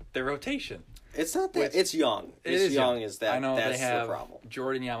too, their rotation. It's not that. Which- It's young. It It's is young. Is that? I know that's they have the problem.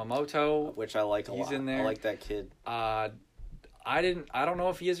 Jordan Yamamoto. Which I like a He's lot. in there. I like that kid. I don't know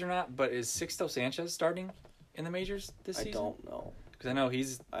if he is or not, but is Sixto Sanchez starting in the majors this season? I don't know. Because I know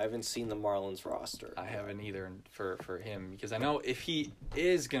he's. I haven't seen the Marlins roster. I haven't either for him, because I know if he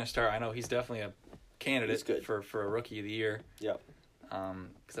is gonna start, I know he's definitely a candidate for a Rookie of the Year. Yep.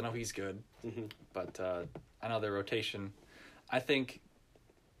 Because I know he's good, Mm-hmm. but I know their rotation. I think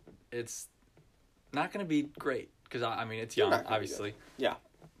it's not gonna be great because I mean it's young, obviously. Yeah.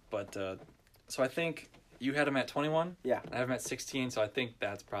 But so I think you had him at 21. Yeah. I have him at 16, so I think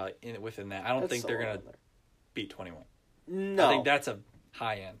that's probably within that. I don't think they're gonna beat 21. No. I think that's a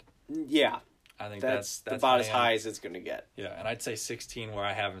high end. Yeah. I think that's about high as end. high as it's going to get. Yeah, and I'd say 16 where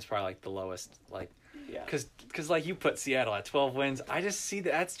I have him is probably like the lowest. Like, yeah. Because like you put Seattle at 12 wins, I just see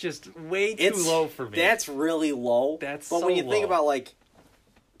that's just way too low for me. That's really low. But when you think about like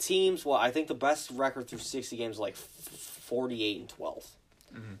teams, well, I think the best record through 60 games is like 48-12.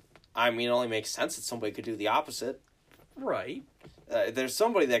 Mm-hmm. I mean, it only makes sense that somebody could do the opposite. Right. There's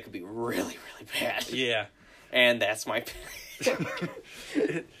somebody that could be really, really bad. Yeah. And that's my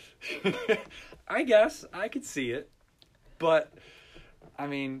I guess I could see it. But I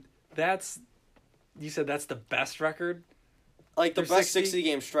mean, you said that's the best record? Like the best 60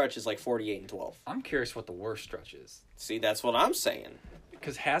 game stretch is like 48-12. I'm curious what the worst stretch is. See, that's what I'm saying.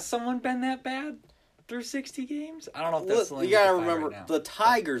 Because has someone been that bad through 60 games? I don't know if that's something you gotta remember right the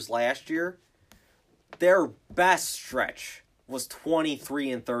Tigers last year, their best stretch was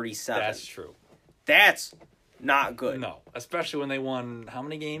 23-37. That's true. That's not good. No, especially when they won how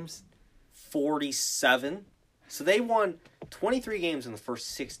many games? 47. So they won 23 games in the first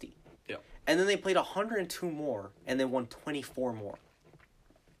 60. Yeah. And then they played 102 more, and they won 24 more.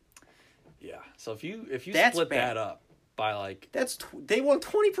 Yeah. So if you split that up by like they won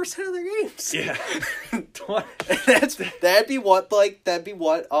 20% of their games. Yeah. that'd be what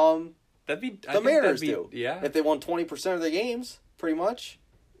the Mariners do. Yeah. If they won 20% of their games, pretty much.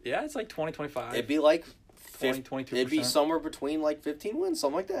 Yeah, it's like 20, 25. It'd be like 22%. It'd be somewhere between like 15 wins,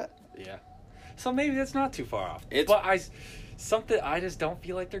 something like that. Yeah. So maybe that's not too far off. But I just don't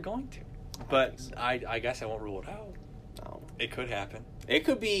feel like they're going to. But I guess I won't rule it out. No. It could happen. It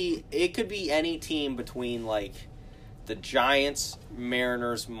could be any team between like the Giants,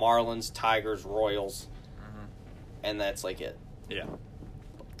 Mariners, Marlins, Tigers, Royals, and that's like it. Yeah.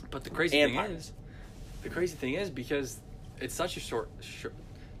 But the crazy thing is because it's such a short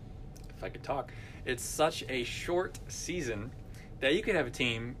if I could talk, it's such a short season that you could have a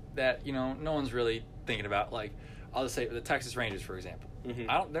team that, no one's really thinking about. Like, I'll just say the Texas Rangers, for example.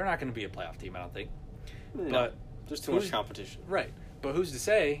 Mm-hmm. They're not going to be a playoff team, I don't think. No, but there's too much competition. Right. But who's to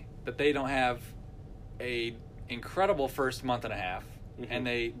say that they don't have a incredible first month and a half, and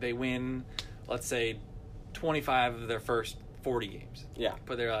they win, let's say, 25 of their first 40 games. Yeah.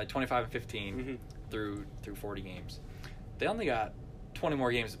 But they're like 25 and 15 through 40 games. They only got 20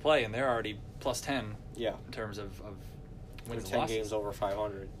 more games to play, and they're already plus 10 in terms of wins and 10 losses. games over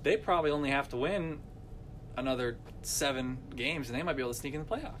 500. They probably only have to win another 7 games, and they might be able to sneak in the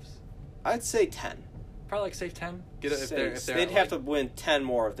playoffs. I'd say 10. Probably like save 10. They'd have to win 10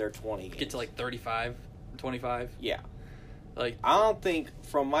 more of their 20 games. Get to like 35, 25. Yeah. Like, I don't think,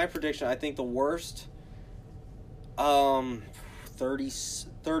 from my prediction, I think the worst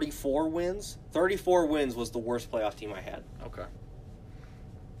 34 wins. 34 wins was the worst playoff team I had. Okay.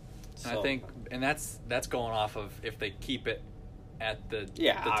 So, and I think, and that's going off of if they keep it at the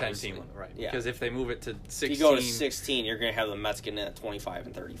 10 team limit, right? Yeah. Because if they move it to 16, if you go to 16, you're going to have the Mets getting in at 25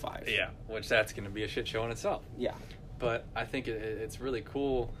 and 35. Yeah, which that's going to be a shit show in itself. Yeah. But I think it's really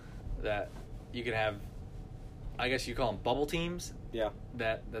cool that you can have, I guess you call them bubble teams. Yeah.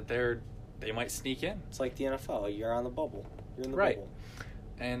 That they might sneak in. It's like the NFL. You're on the bubble. You're in the bubble.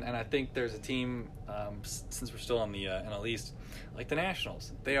 And I think there's a team, since we're still on the NL East, like the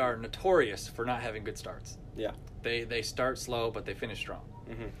Nationals. They are notorious for not having good starts. Yeah. They start slow, but they finish strong.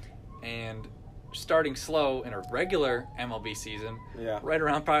 Mm-hmm. And starting slow in a regular MLB season, right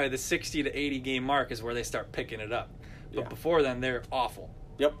around probably the 60 to 80 game mark is where they start picking it up. But before then, they're awful.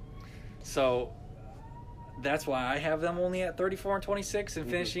 Yep. So that's why I have them only at 34 and 26 and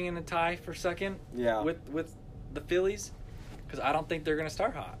finishing in the tie for second with the Phillies. Because I don't think they're going to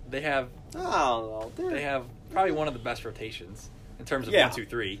start hot. They have they have probably one of the best rotations in terms of 1, 2,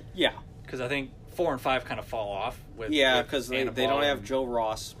 3. Yeah. Because I think 4 and 5 kind of fall off. Because they don't have Joe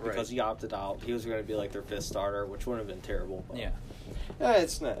Ross because he opted out. He was going to be like their 5th starter, which wouldn't have been terrible. But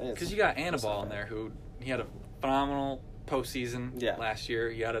it's not. Because you got Anibal in there who he had a phenomenal postseason last year.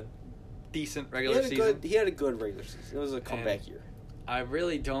 He had a decent regular season. He had a good regular season. It was a comeback year. I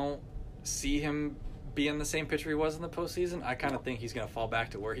really don't see him being the same pitcher he was in the postseason. I kind of think he's going to fall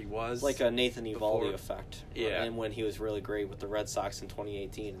back to where he was. Like a Nathan Eovaldi effect. Yeah. And when he was really great with the Red Sox in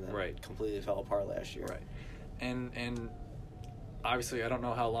 2018 and then completely fell apart last year. Right. And obviously, I don't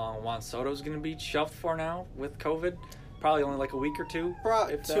know how long Juan Soto's going to be shelved for now with COVID. Probably only like a week or two.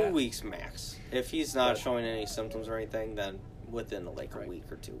 If 2 weeks max. If he's not showing any symptoms or anything, then within a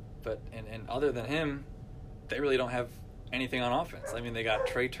week or two. But and other than him, they really don't have anything on offense. I mean, they got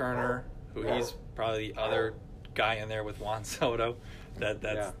Trey Turner, who he's probably the other guy in there with Juan Soto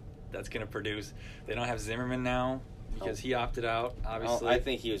that's going to produce. They don't have Zimmerman now because he opted out, obviously. I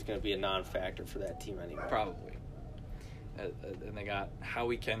think he was going to be a non-factor for that team anyway. Probably. And they got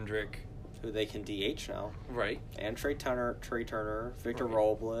Howie Kendrick, who they can DH now. Right. And Trey Turner, Victor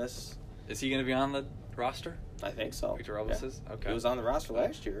Robles. Is he going to be on the roster? I think so. Victor Robles is? Okay. He was on the roster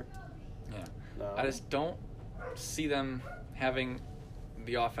last year. Yeah. No. I just don't see them having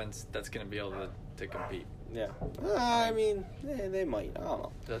the offense that's going to be able to compete. Yeah. I mean, they might. I don't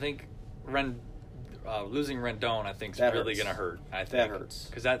know. I think losing Rendon, I think, is really going to hurt. I think. That hurts.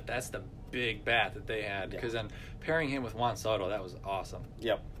 Because that's the big bat that they had. Because then pairing him with Juan Soto, that was awesome.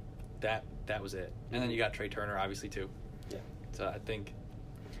 Yep. That was it. And then you got Trey Turner, obviously, too. Yeah. So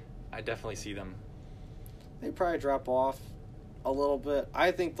I definitely see them. They probably drop off a little bit.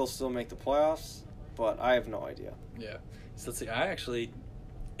 I think they'll still make the playoffs, but I have no idea. Yeah. So let's see. I actually,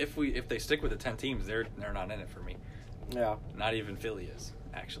 if they stick with the 10 teams, they're not in it for me. Yeah. Not even Philly is,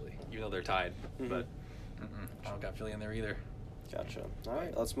 actually, even though they're tied. Mm-hmm. But I don't got Philly in there either. Gotcha. All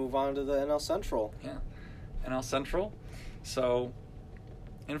right, let's move on to the NL Central. Yeah. NL Central. So,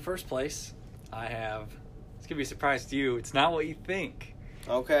 in first place, I have, it's going to be a surprise to you, it's not what you think.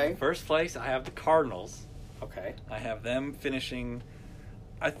 Okay. In first place, I have the Cardinals. Okay. I have them finishing,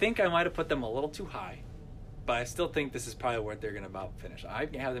 I think I might have put them a little too high, but I still think this is probably where they're going to about finish. I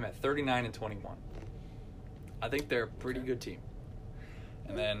have them at 39-21. I think they're a pretty good team.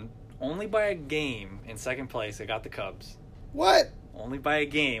 And then, only by a game in second place, I got the Cubs. What? Only by a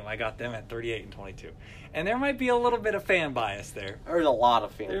game, I got them at 38-22. And there might be a little bit of fan bias there. There's a lot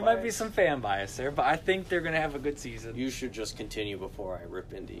of fan bias. There might be some fan bias there, but I think they're going to have a good season. You should just continue before I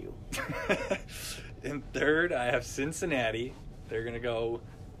rip into you. In third, I have Cincinnati. They're going to go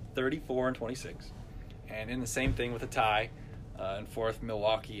 34-26. And in the same thing with a tie, in fourth,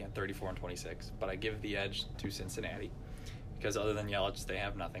 Milwaukee at 34-26. But I give the edge to Cincinnati because other than Yelich, they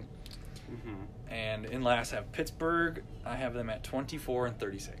have nothing. Mm-hmm. And in last, I have Pittsburgh. I have them at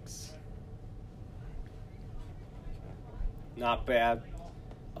 24-36. Not bad.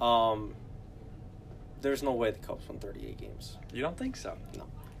 There's no way the Cubs won 38 games. You don't think so? No.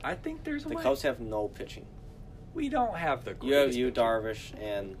 I think there's a way. The Cubs have no pitching. We don't have the You have Yu Darvish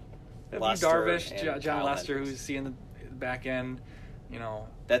and Lester. Darvish, and John Lester, Hendricks. who's seeing the back end. You know,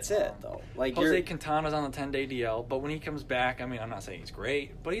 that's it though. Like Jose Quintana's on the 10-day DL, but when he comes back, I mean, I'm not saying he's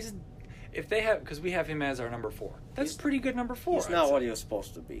great, but because we have him as our number 4. That's pretty good number 4. He's not what he was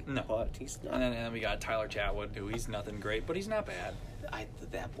supposed to be. No, but he's not. And then we got Tyler Chatwood, who he's nothing great, but he's not bad.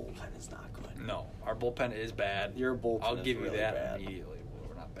 That bullpen is not good. No, our bullpen is bad. Your bullpen. I'll give you really that bad. immediately.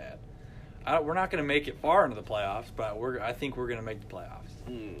 We're not bad. We're not going to make it far into the playoffs, but I think we're going to make the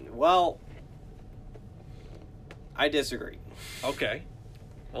playoffs. Well, I disagree. Okay.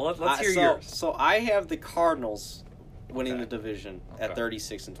 Well, let's hear yours. So I have the Cardinals winning the division at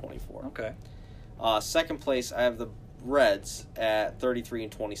 36-24. Okay. Second place, I have the Reds at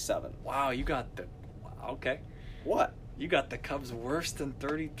 33-27. Wow, you got okay. What? You got the Cubs worse than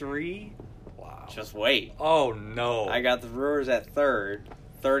 33? Wow. Just wait. Oh no. I got the Brewers at third,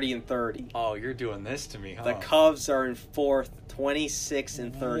 30-30. Oh, you're doing this to me, huh? The Cubs are in fourth,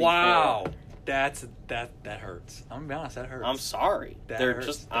 26-34. Wow. That hurts. I'm gonna be honest, that hurts. I'm sorry. They're hurts.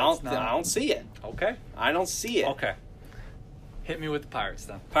 just I don't see it. Okay. I don't see it. Okay. Hit me with the Pirates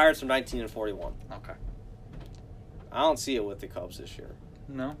then. Pirates are 19-41. Okay. I don't see it with the Cubs this year.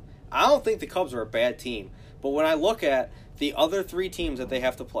 No. I don't think the Cubs are a bad team, but when I look at the other 3 teams that they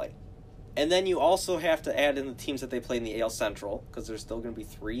have to play, and then you also have to add in the teams that they play in the AL Central, because there's still going to be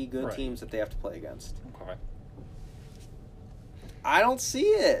 3 good teams that they have to play against. Okay. I don't see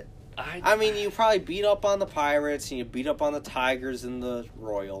it. I mean, you probably beat up on the Pirates and you beat up on the Tigers and the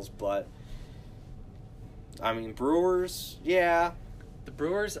Royals, but I mean, Brewers, yeah. The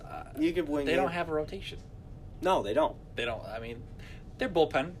Brewers, you could win. They don't have a rotation. No, they don't. They don't. I mean, their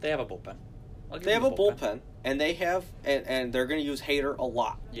bullpen. They have a bullpen. They have a bullpen, and they have, and they're going to use Hader a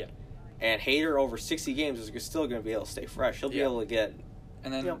lot. Yeah. And Hader over 60 games is still going to be able to stay fresh. He'll be able to get,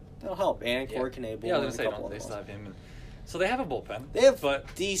 and then they'll help. And Corey Knebel. Yeah, I was going to say, they still have him. So they have a bullpen. They have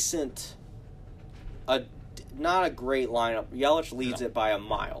decent, not a great lineup. Yelich leads it by a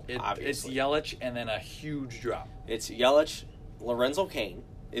mile, obviously. It's Yelich and then a huge drop. It's Yelich. Lorenzo Cain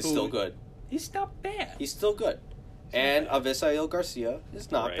is still good. He's not bad. He's still good. And Avisail Garcia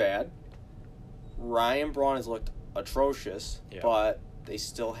is not bad. Ryan Braun has looked atrocious, Yeah. but they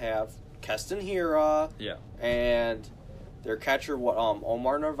still have Keston Hira. Yeah. And their catcher,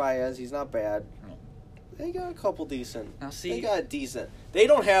 Omar Narvaez, he's not bad. No. They got a couple decent. Now, see- They got decent. They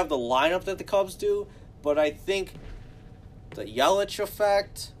don't have the lineup that the Cubs do, but I think the Yelich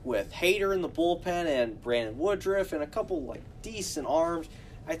effect with Hader in the bullpen and Brandon Woodruff and a couple like decent arms,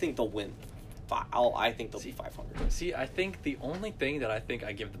 I think they'll win. I think they'll be 500. See, I think the only thing that I think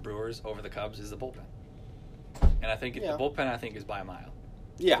I give the Brewers over the Cubs is the bullpen. And I think Yeah. the bullpen I think is by a mile.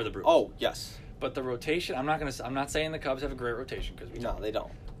 Yeah. For the Brewers. Oh, yes. But the rotation, I'm not saying the Cubs have a great rotation because we No, don't. they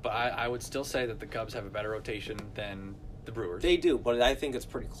don't. But I would still say that the Cubs have a better rotation than the Brewers. They do, but I think it's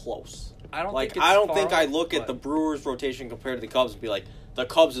pretty close. I don't Like think it's I don't far think I off, look at but- the Brewers rotation compared to the Cubs and be like, the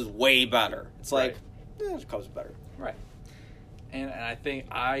Cubs is way better. It's like, Right. the Cubs are better. Right. And I think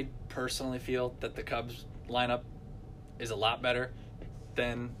I personally feel that the Cubs lineup is a lot better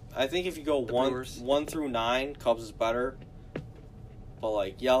than I think if you go The one Brewers. 1 through 9, Cubs is better. But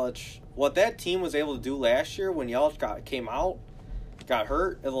like Yelich, what that team was able to do last year when Yelich came out, got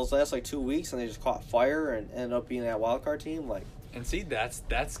hurt in those last like 2 weeks, and they just caught fire and ended up being that wild card team. Like, and see that's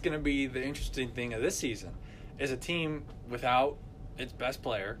going to be the interesting thing of this season is a team without its best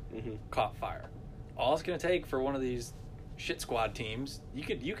player mhm. caught fire. All it's going to take for one of these shit squad teams, you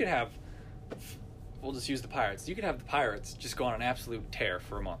could have, we'll just use the Pirates. You could have the Pirates just go on an absolute tear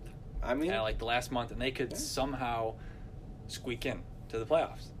for a month, I mean, and like the last month, and they could Yeah. somehow squeak in to the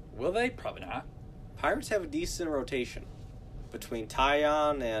playoffs. Will they? Probably not. Pirates have a decent rotation between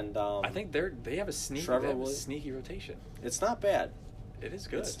Tyon and I think they have a sneaky, Trevor they have a Williams. sneaky rotation. it's not bad. It is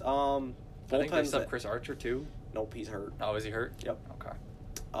good. It's I think they bullpen's still have Chris Archer too. nope, he's hurt. Oh, is he hurt? Yep.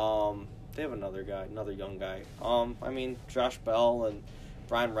 Okay. They have another guy, another young guy. I mean, Josh Bell and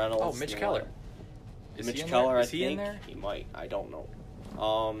Brian Reynolds. Oh, Mitch you know, Keller. Is Mitch he in Keller, there? I Is he think in there? he might. I don't know.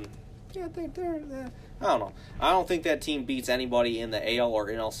 Yeah, they're I don't know. I don't think that team beats anybody in the AL or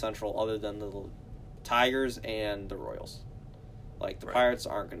NL Central other than the Tigers and the Royals. Like the Right. Pirates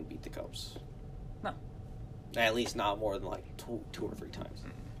aren't going to beat the Cubs. No. At least not more than like two or three times.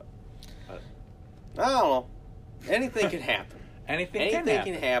 But- I don't know. Anything can happen. Anything Anything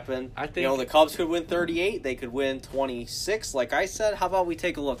can happen. I think You know, the Cubs could win 38. They could win 26. Like I said, how about we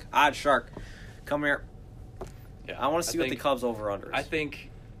take a look? Odd Shark, come here. Yeah, I want to see what the think- Cubs over-under is. I think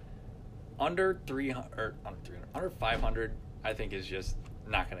under 300 or under 500, I think is just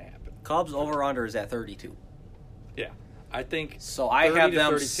not going to happen. Cubs over-under is at 32. Yeah, I think. So I 30 have to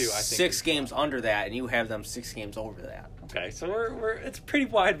them 32, I think 6 is games fine. under that, and you have them 6 games over that. Okay, so we're it's a pretty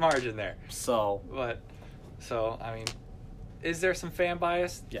wide margin there. So But so I mean, is there some fan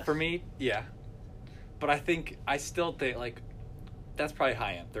bias Yes. for me? Yeah, but I still think like that's probably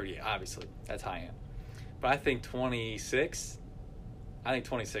high end 38. Obviously, that's high end. But I think 26. I think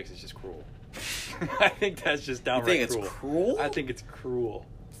 26 is just cruel. I think that's just you downright think it's cruel. cruel? I think it's cruel.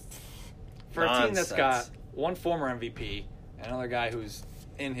 For a team that's got Nonsense. one former MVP and another guy who's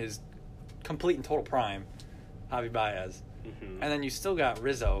in his complete and total prime, Javi Baez, Mhm. and then you still got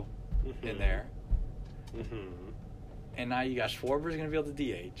Rizzo Mhm. in there, Mhm. and now you got Schwarber's going to be able to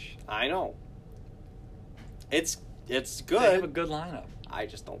DH. I know. It's They have a good. good lineup. I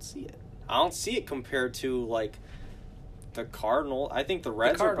just don't see it. I don't see it compared to like the Cardinal. I think the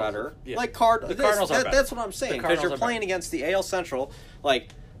Reds are Cardinals better. are- yeah. Like The Cardinals are better. That's what I'm saying. The Because Cardinals you're are playing better. against the AL Central. Like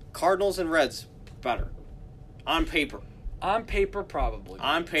Cardinals and Reds better on paper. On paper, probably.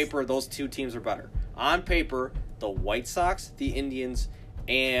 On paper, those two teams are better. On paper, the White Sox, the Indians,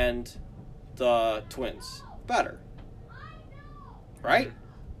 and the Twins better. Right?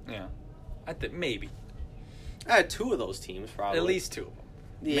 Yeah. I think maybe. I had 2 of those teams probably. At least 2 of them.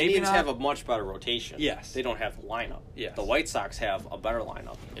 The maybe Indians not- have a much better rotation. Yes. They don't have the lineup. Yes. The White Sox have a better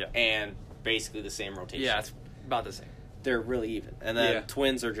lineup. Yeah. And basically the same rotation. Yeah, it's about the same. They're really even. And then Yeah.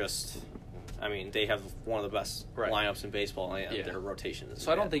 Twins are just, I mean, they have one of the best Right. lineups in baseball, and Yeah. their rotation is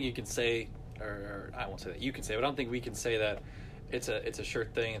So I don't think you can say, or I won't say that you can say, but I don't think we can say that it's a sure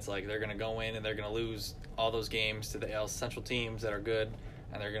thing. It's like they're going to go in and they're going to lose all those games to the AL Central teams that are good,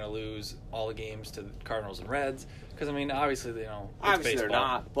 and they're going to lose all the games to the Cardinals and Reds. Because I mean, obviously, it's Obviously they're baseball,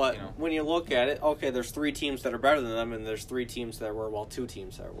 not, but you know. when you look at it, okay, there's 3 teams that are better than them, and there's 3 teams that were, 2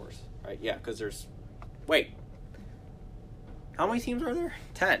 teams that are worse. Right? Yeah, because there's, wait. How many teams are there?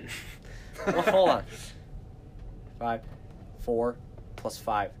 10. Well, hold on. 5, 4, plus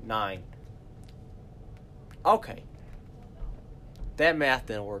 5, 9. Okay. That math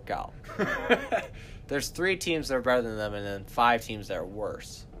didn't work out. There's 3 teams that are better than them, and then 5 teams that are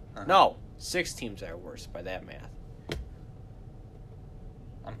worse. Uh-huh. No, 6 teams that are worse by that math.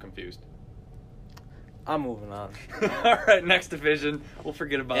 I'm confused. I'm moving on. All right, next division. We'll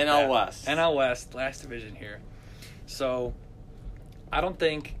forget about NL that. West. NL West, last division here. So, I don't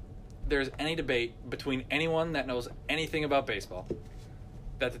think there's any debate between anyone that knows anything about baseball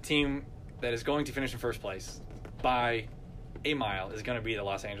that the team that is going to finish in first place by a mile is going to be the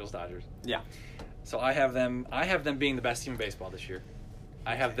Los Angeles Dodgers. Yeah. So I have them being the best team in baseball this year.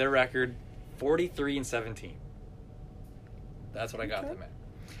 I have their record 43-17. That's what I got them at.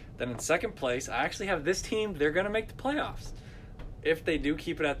 Then in second place, I actually have this team. They're going to make the playoffs if they do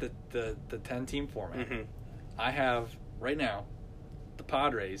keep it at the 10-team format. Mm-hmm. I have right now the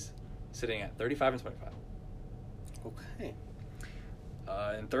Padres sitting at 35-25. Okay.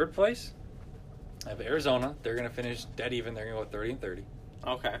 In third place, I have Arizona. They're going to finish dead even. They're going to go 30-30.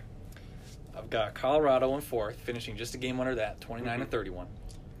 Okay. I've got Colorado in fourth, finishing just a game under that, 29-31.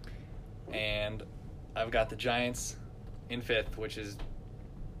 And I've got the Giants in fifth, which is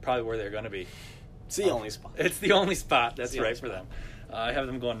probably where they're going to be. It's the only spot. It's the only spot that's the right only for them. I have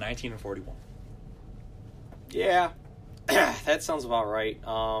them going 19-41. Yeah. That sounds about right.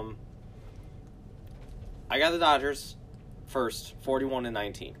 I got the Dodgers first,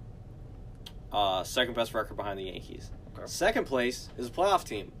 41-19. Second best record behind the Yankees. Okay. Second place is a playoff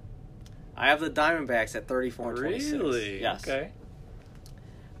team. I have the Diamondbacks at 34-26. Really? Yes. Okay.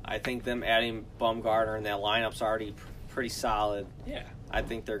 I think them adding Bumgarner and that lineup's already pretty solid. Yeah. I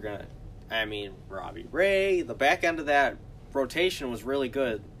think they're going to... I mean, Robbie Ray, the back end of that rotation was really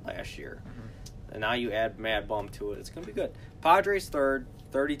good last year. Mm-hmm. And now you add Mad Bum to it. It's going to be good. Padres third,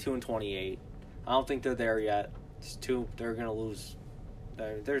 32-28. I don't think they're there yet. They're going to lose. I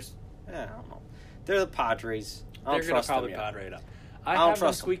don't know. They're the Padres. I don't They're trust gonna them probably yet. Padre it up. I I don't have them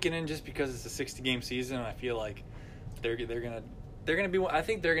trust them. squeaking in just because it's a 60-game season, and I feel like they're gonna be. I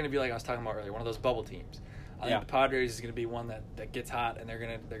think they're gonna be like I was talking about earlier, one of those bubble teams. I think the Padres is gonna be one that gets hot, and they're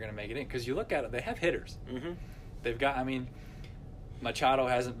gonna make it in because you look at it, they have hitters. Mm-hmm. They've got. I mean, Machado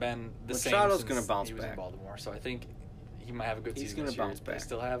hasn't been the same Machado's since gonna bounce he was back. in Baltimore, so I think he might have a good He's season gonna this year. bounce back. They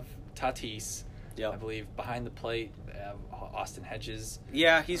still have Tatis. Yep. I believe behind the plate they have Austin Hedges.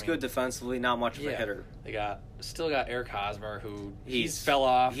 Yeah, he's good defensively, not much of a hitter. They still got Eric Hosmer, who He's fell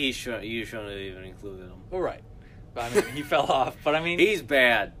off. You shouldn't have even included him. Well, right. But, I mean, he fell off. But, I mean... He's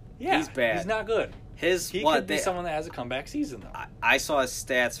bad. Yeah, he's bad. He's not good. He could be someone that has a comeback season, though. I saw his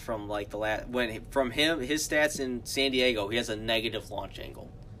stats from, like, his stats in San Diego, he has a negative launch angle.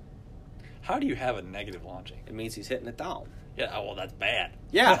 How do you have a negative launch angle? It means he's hitting it down. Yeah, well, that's bad.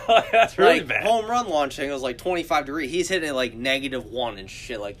 Yeah. That's really like, bad. Home run launch angle is, like, 25 degrees. He's hitting it, like, -1 and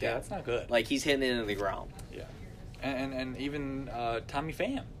shit like that. Yeah, that's not good. Like, he's hitting it into the ground. Yeah. And even Tommy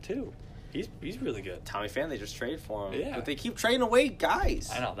Pham, too. He's really good. Tommy Pham, they just traded for him. Yeah. But they keep trading away guys.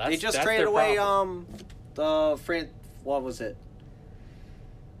 I know. They just that's traded their away problem. what was it?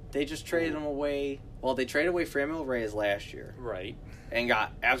 They just traded him away. Well, they traded away Franmil Reyes last year. Right. And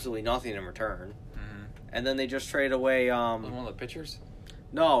got absolutely nothing in return. Mm-hmm. And then they just traded away One of the pitchers?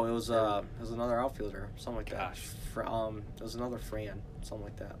 No, it was another outfielder, something like that. Gosh. It was another Fran, something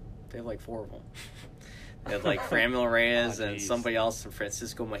like that. They have like 4 of them. They had like Franmil Reyes and somebody else, and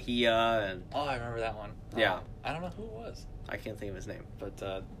Francisco Mejia, and Oh, I remember that one. Yeah. I don't know who it was. I can't think of his name.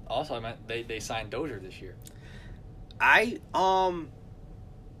 But also, I meant they signed Dozier this year. I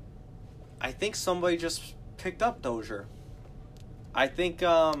think somebody just picked up Dozier. I think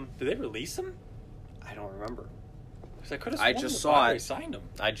Did they release him? I don't remember. Because I could have I sworn just the saw Padres it. signed him.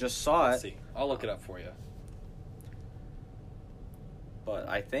 I just saw Let's it, see. I'll look it up for you. but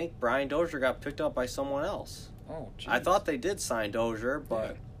I think Brian Dozier got picked up by someone else. Oh, geez. I thought they did sign Dozier,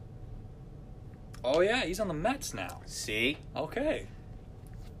 but Oh, yeah, he's on the Mets now. see, Okay.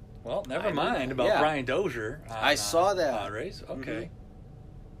 Well, never I knew mind that. about Yeah. Brian Dozier. I saw that. Padres. Okay. Mhm.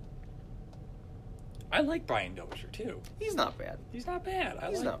 I like Brian Dozier, too. he's not bad. He's not bad. I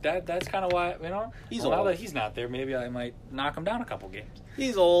He's like not that. That's kind of why, He's now old. that he's not there, maybe I might knock him down a couple games.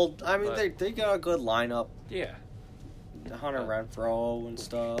 He's old. I mean, But- they got a good lineup. Yeah. Hunter Renfroe and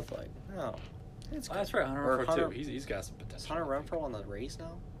stuff. Like, no. It's Oh, that's right. Hunter Or Renfroe, Hunter- too. He's got some Is potential. Hunter Renfroe on the Rays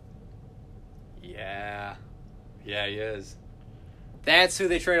now? Yeah. Yeah, he is. That's who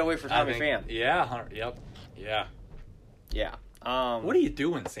they traded away for I Tommy think- Pham. Yeah, Hunter. Yep. Yeah. Yeah. What are you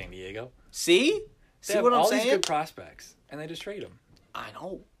doing, San Diego? See? They See have what I'm all saying? these good prospects, and they just trade them. I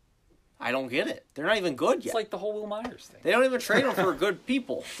know. I don't get it. They're not even good It's yet. like the whole Will Myers thing. They don't even trade them for good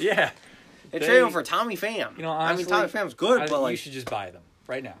people. Yeah. They trade them for Tommy Pham. You know, honestly, I mean, Tommy Pham's good, I but think like, you should just buy them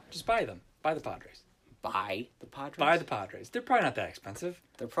right now. Just buy them. Buy the Padres. buy the Padres. Buy the Padres. They're probably not that expensive.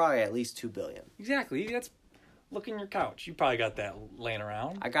 They're probably at least $2 billion. Exactly. That's look in your couch. You probably got that laying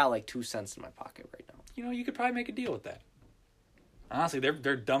around. I got like 2 cents in my pocket right now. You know, you could probably make a deal with that. Honestly,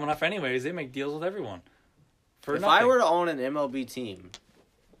 they're dumb enough anyways. They make deals with everyone. For If nothing. I were to own an MLB team,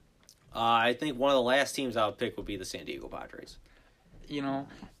 I think one of the last teams I would pick would be the San Diego Padres. You know,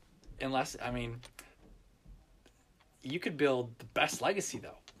 unless, I mean, you could build the best legacy,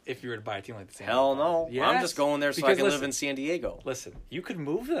 though, if you were to buy a team like the San Diego Hell no. Padres. I'm Yes, just going there so I because can live listen- in San Diego. Listen, you could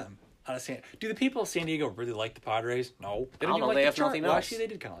move them out of San. Do the people of San Diego really like the Padres? No, they I don't even know, like they the have Char- nothing well, else. actually, they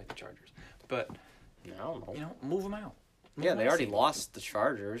did kind of like the Chargers, but I don't know. you know, move them out. Yeah, they already lost the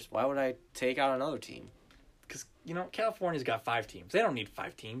Chargers. Why would I take out another team? Because you know, California's got 5 teams. They don't need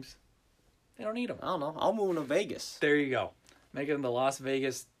 5 teams. They don't need them. I don't know. I'll move them to Vegas. There you go. Make them the Las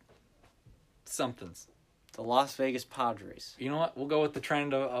Vegas somethings. The Las Vegas Padres. You know what? We'll go with the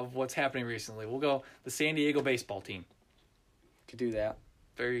trend of what's happening recently. We'll go the San Diego baseball team. Could do that.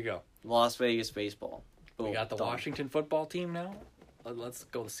 There you go. Las Vegas baseball. We Boom, got the done. Washington football team now. Let's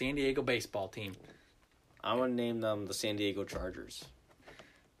go the San Diego baseball team. I'm going to name them the San Diego Chargers.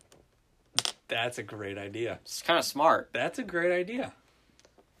 That's a great idea. It's kind of smart. That's a great idea.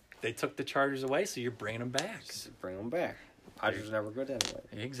 They took the Chargers away, so you're bringing them back. Just bring them back. Padres are never good anyway.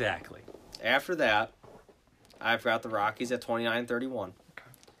 Exactly. After that, I've got the Rockies at 29-31. Okay.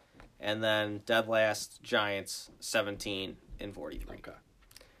 And then dead last, Giants 17-43. Okay.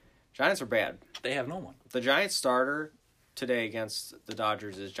 Giants are bad. They have no one. The Giants starter today against the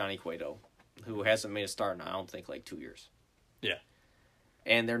Dodgers is Johnny Cueto, who hasn't made a start in, I don't think, like 2 years. Yeah.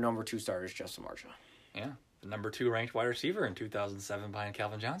 And their number 2 starter is Justin Marshall, Yeah. The number 2 ranked wide receiver in 2007 behind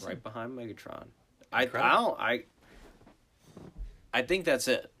Calvin Johnson. right behind Megatron. I Incredible. think that's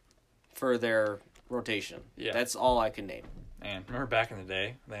it for their rotation. Yeah. That's all I can name. And remember back in the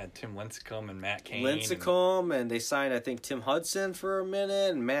day, they had Tim Lincecum and Matt Cain. Lincecum, and they signed, I think, Tim Hudson for a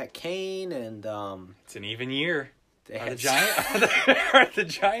minute, and Matt Cain, and It's an even year. they Are had the Giants? Are the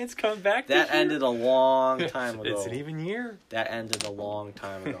Giants coming back? that this year? ended a long time ago. It's an even year. That ended a long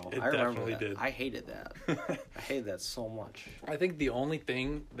time ago. It I remember definitely that. did. I hated that. I hated that so much. I think the only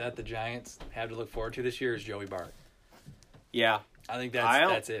thing that the Giants have to look forward to this year is Joey Bart. Yeah, I think I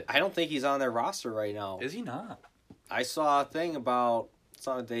that's it. don't think he's on their roster right now. Is he not? I saw a thing about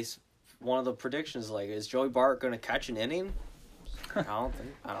one of the predictions, like, is Joey Bart going to catch an inning? I don't think.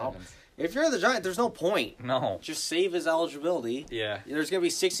 I don't know. Heavens. If you're the Giants, there's no point. No. Just save his eligibility. Yeah. There's going to be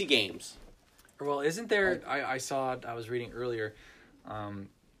 60 games. Well, isn't there? I was reading earlier,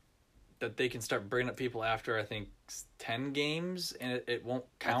 that they can start bringing up people after I think 10 games, and it won't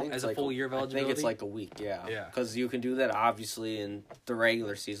I count think as it's a full year of eligibility. I think it's like a week, yeah. Yeah. Because you can do that, obviously, in the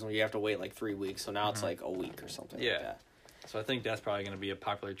regular season where you have to wait like 3 weeks. So now it's like a week or something Yeah. like that. So I think that's probably going to be a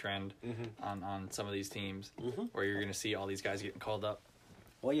popular trend Mm-hmm. on some of these teams, Mhm. where you're going to see all these guys getting called up.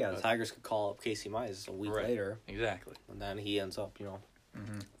 Well, yeah, the Tigers could call up Casey Mize a week Right. later, Exactly. and then he ends up,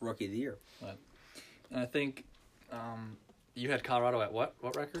 Rookie of the Year. And I think you had Colorado at what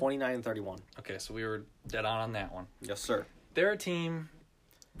record? 29-31. Okay, so we were dead on that one. Yes, sir. They're a team,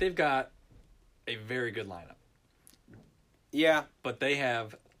 they've got a very good lineup, Yeah. but they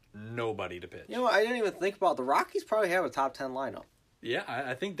have nobody to pitch. You know what? I didn't even think about the Rockies probably have a top 10 lineup. Yeah,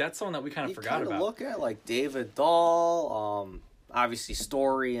 I think that's something that we kind of You forgot kind of about. look at like David Dahl, obviously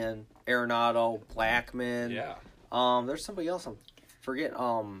Story and Arenado, Blackman. Yeah. There's somebody else I'm forgetting.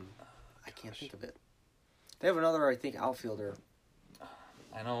 I can't think of it. They have another, I think, outfielder.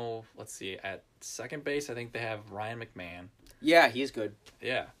 I know, let's see, at second base, I think they have Ryan McMahon. Yeah, he's good.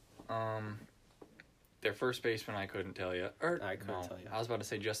 Yeah. Their first baseman, I couldn't tell you. I couldn't tell you. I was about to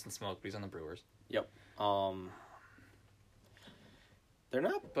say Justin Smoke, but he's on the Brewers. Yep. They're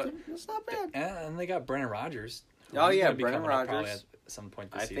not, But- it's not bad. And they got Brennan Rodgers. who Oh, he's yeah, gonna be Brennan coming up probably Rodgers. at some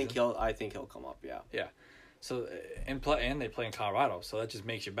point this I season. think he'll come up. Yeah. Yeah. So and they play in Colorado, so that just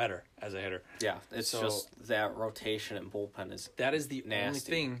makes you better as a hitter. Yeah. It's So- just that rotation and bullpen is That is the only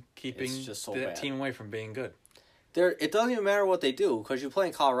Nasty. thing keeping It's just so that bad. team away from being good. there. It doesn't even matter what they do because you play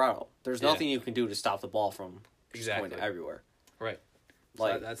in Colorado. There's Yeah. nothing you can do to stop the ball from just Exactly. going everywhere. Right. So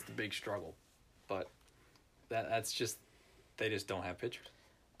Like that's the big struggle. But that's just they just don't have pitchers.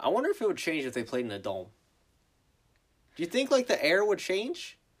 I wonder if it would change if they played in a dome. Do you think like the air would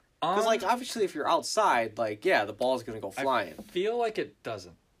change? Because like obviously if you're outside, like yeah, the ball's gonna go flying. I feel like it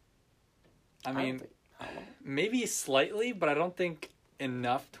doesn't. I mean, maybe slightly, but I don't think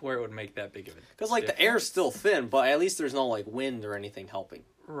enough to where it would make that big of a because like the air's still thin, but at least there's no like wind or anything helping.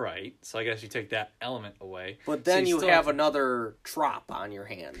 right. So I guess you take that element away. But So then you still have another drop on your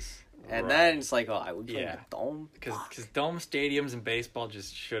hands, and Right. then it's like, oh, I would play in Yeah. a dome because Fuck. dome stadiums in baseball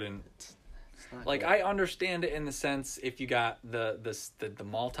just shouldn't. It's not Like good. I understand it in the sense if you got the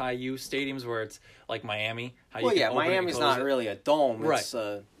multi-use stadiums where it's like Miami. How Well, you yeah, can open it and Miami's close not it. really a dome. Right. It's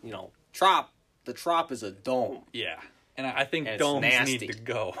trop. The trop is a dome. Yeah, and I think And it's domes nasty. need to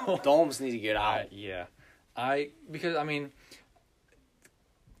go. Domes need to get out. Yeah, because I mean,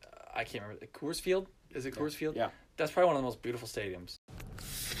 I can't remember. Coors Field? Is it Coors Field? Yeah. That's probably one of the most beautiful stadiums.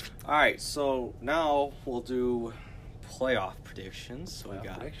 All right, so now we'll do playoff predictions. So we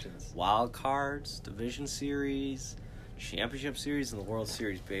got predictions. wild cards, division series, championship series, and the World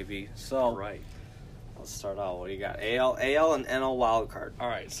Series, baby. So Right. let's start out. What do you got? AL and NL wild card. All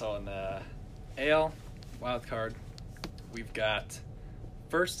right, so in the AL wild card, we've got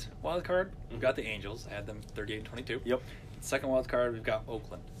first wild card, we've got the Angels. I had them 38-22. Yep. Second wild card, we've got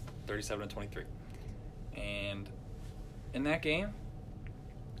Oakland, 37-23. And in that game,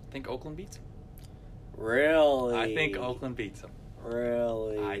 I think Oakland beats them. Really? I think Oakland beats them.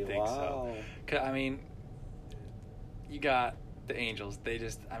 Really? I think wow. so. I mean, you got the Angels. They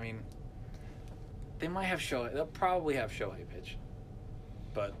just, I mean, they might have Shohei. They'll probably have Shohei pitch.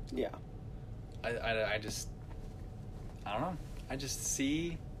 But Yeah. I just, I don't know. I just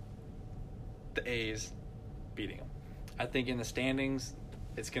see the A's beating them. I think in the standings,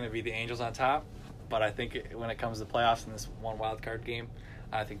 it's going to be the Angels on top. But I think when it comes to playoffs in this one wild card game,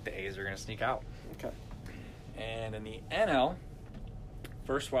 I think the A's are going to sneak out. Okay. And in the NL,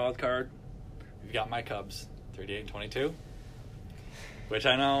 first wild card, we've got my Cubs, 38-22. Which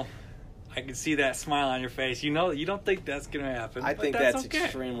I know, I can see that smile on your face. You know, you don't think that's going to happen. I but think that's okay.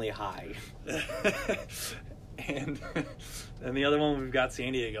 extremely high. And the other one, we've got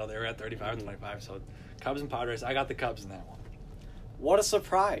San Diego. They're at 35-25. So Cubs and Padres, I got the Cubs in that one. What a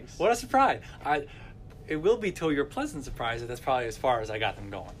surprise. What a surprise. It will be to your pleasant surprise that that's probably as far as I got them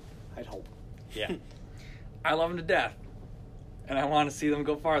going. I'd hope. Yeah. I love them to death. And I want to see them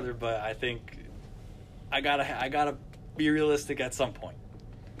go farther, but I think I gotta be realistic at some point.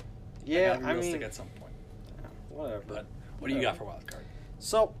 Yeah, I mean, at some point. Whatever. But what do you got for wild card?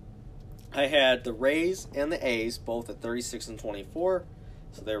 So, I had the Rays and the A's both at 36-24.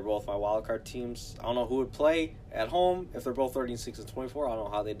 So they were both my wild card teams. I don't know who would play at home if they're both 36-24. I don't know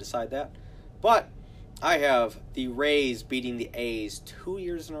how they decide that. But I have the Rays beating the A's 2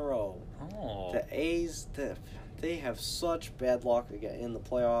 years in a row. Oh. The A's, they have such bad luck in the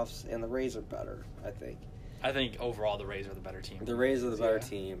playoffs, and the Rays are better, I think. I think overall the Rays are the better team. The Rays are the better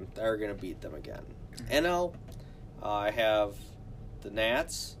team. They're going to beat them again. NL, I have the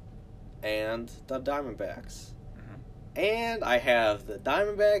Nats and the Diamondbacks. And I have the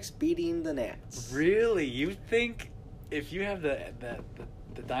Diamondbacks beating the Nats. Really? You think if you have the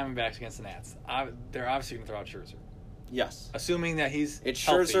Diamondbacks against the Nats, they're obviously going to throw out Scherzer. Yes. Assuming that he's It's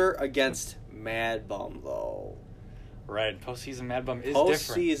healthy. Scherzer against Mad Bum, though. Right. Postseason Mad Bum is different.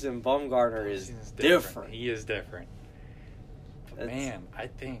 Postseason Bumgarner is Postseason's different. He is different. But It's- man, I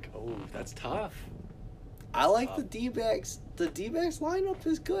think, that's tough. I like the D-backs. The D-backs lineup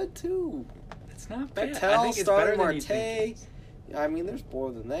is good, too. It's not bad. I Patel, think it's better starting than you think. Marte. I mean, there's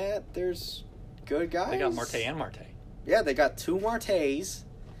more than that. There's good guys. They got Marte and Marte. Yeah, they got two Martes.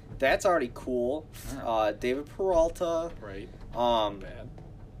 That's already cool. Yeah. David Peralta. Right. Bad.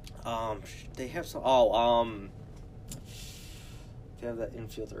 They have some. They have that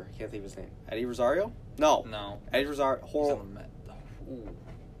infielder. I can't think of his name. Eddie Rosario? No. Eddie Rosario. He's on the Met. Ooh.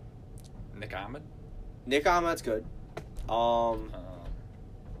 Nick Ahmed. Nick Ahmed's good. Oh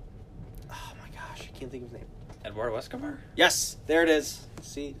my gosh, I can't think of his name. Eduardo Escobar. Yes, there it is.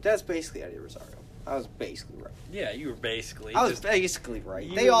 See, that's basically Eddie Rosario. I was basically right. Yeah, you were basically. I was basically right.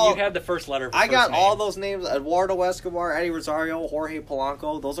 You had the first letter of I first got name. all those names: Eduardo Escobar, Eddie Rosario, Jorge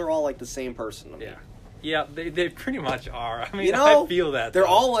Polanco. Those are all like the same person to me. Yeah. Yeah, they pretty much are. I mean, You know, I feel that. They're though.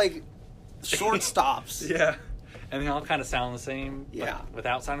 all like shortstops. Yeah. And they all kind of sound the same. Yeah. But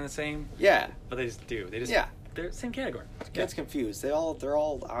without sounding the same. Yeah. But they just do. Yeah. They're the same category. Gets confused. They're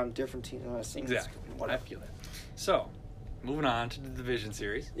all on different teams. Exactly. I Whatever. feel that. So, moving on to the division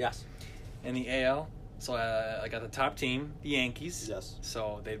series. Yes. In the AL, so I got the top team, the Yankees. Yes.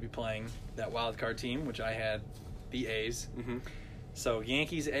 So they'd be playing that wild card team, which I had the A's. Mm-hmm. So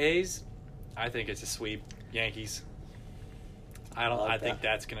Yankees, A's, I think it's a sweep. Yankees. I think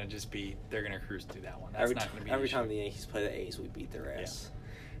that's gonna just be they're gonna cruise through that one. That's not gonna be an every issue. time the Yankees play the A's, we beat their ass.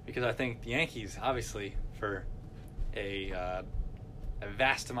 Because I think the Yankees, obviously, for a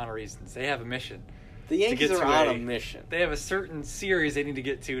vast amount of reasons, they have a mission. The Yankees get are to on a- a mission. They have a certain series they need to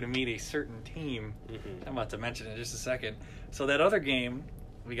get to meet a certain team. Mm-hmm. I'm about to mention it in just a second. So that other game,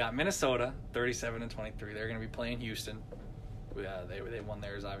 we got Minnesota, 37-23. They're going to be playing Houston. They won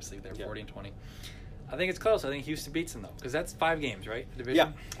theirs, obviously. They're 40-20. I think it's close. I think Houston beats them, though, because that's 5 games, right? The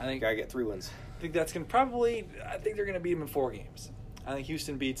division? Yeah. I think Gotta get 3 wins. I think that's going to probably – I think they're going to beat them in 4 games. I think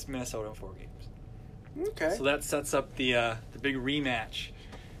Houston beats Minnesota in 4 games. Okay. So that sets up the big rematch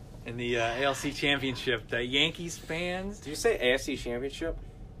in the ALC Championship. The Yankees fans. Did you say AFC Championship?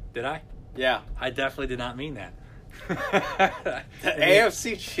 Did I? Yeah. I definitely did not mean that. The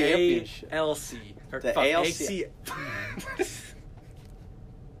AFC Championship. ALC. The ALC.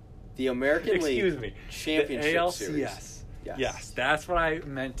 The American Excuse League me. Championship The ALCS. Series. Yes, that's what I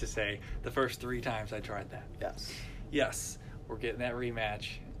meant to say the first 3 times I tried that. Yes. Yes, we're getting that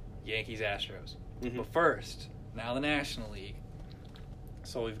rematch, Yankees-Astros. Mhm. But first, now the National League.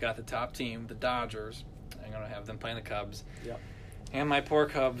 So we've got the top team, the Dodgers. I'm going to have them playing the Cubs. Yep. And my poor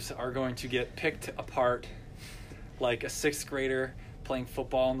Cubs are going to get picked apart like a 6th grader playing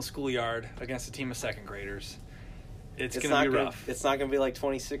football in the schoolyard against a team of 2nd graders. It's going to be rough. It's not going to be like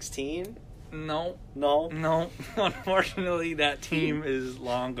 2016? No. No? No. Unfortunately, that team is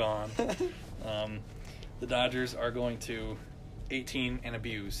long gone. The Dodgers are going to 18 and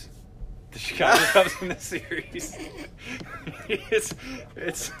abuse the Chicago Cubs in this series.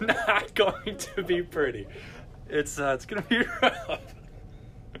 It's not going to be pretty. It's going to be rough.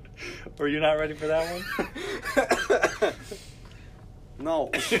 Were you not ready for that one?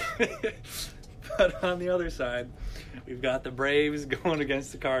 No. But on the other side, we've got the Braves going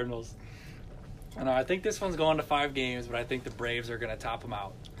against the Cardinals. And I think this one's going to 5 games, but I think the Braves are going to top them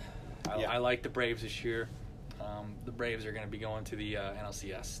out. I like the Braves this year. The Braves are going to be going to the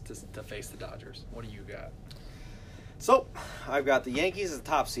NLCS to face the Dodgers. What do you got? So, I've got the Yankees as the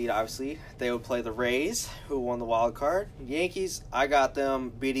top seed, obviously. They would play the Rays, who won the wild card. Yankees, I got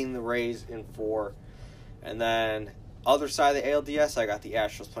them beating the Rays in 4. And then, other side of the ALDS, I got the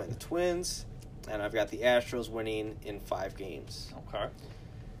Astros playing the Twins. And I've got the Astros winning in 5 games. Okay.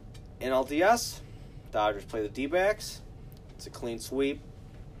 In LDS, Dodgers play the D-backs. It's a clean sweep.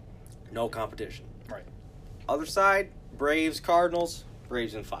 No competition. Right. Other side, Braves, Cardinals,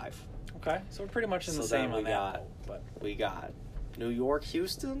 Braves in 5. Okay. So we're pretty much in the So same then on we that. got- boat, but We got New York,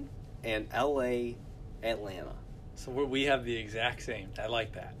 Houston, and LA, Atlanta. so we have the exact same. I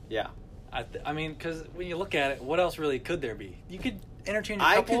like that. Yeah. I mean, because when you look at it, what else really could there be? You could interchange a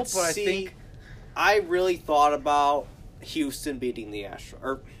I couple, could but see. I think I really thought about Houston beating the Astros,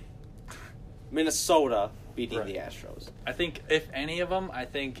 or Minnesota beating Right. the Astros. I think if any of them, I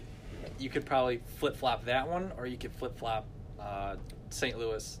think you could probably flip flop that one, or you could flip flop St.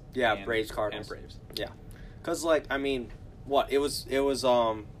 Louis. Yeah, and, Braves, Cardinals. and Braves. Yeah, because it was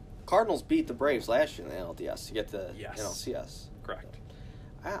Cardinals beat the Braves last year in the NLDS to get the Yes. NLCS. Correct.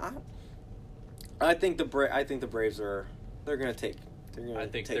 I think the Braves are they're gonna take. I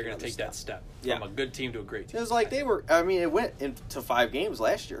think they're going to take that step Yeah. from a good team to a great team. It was like they were. I mean, it went into 5 games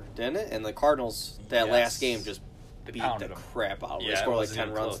last year, didn't it? And the Cardinals that Yes. last game just They beat pounded the them. crap out of them. Yeah, They it scored like wasn't 10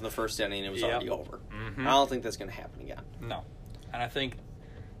 even runs close. in the first inning. It was Yep. already over. Mhm. I don't think that's going to happen again. No. And I think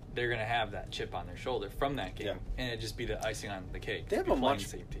they're going to have that chip on their shoulder from that game, Yeah. and it'd just be the icing on the cake. They have Be a playing much. the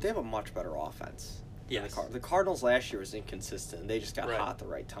same team. They have a much better offense. than Yes. The Cardinals last year was inconsistent. They just got Right. hot at the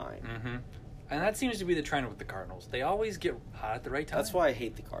right time. Mm-hmm. And that seems to be the trend with the Cardinals. They always get hot at the right time. That's why I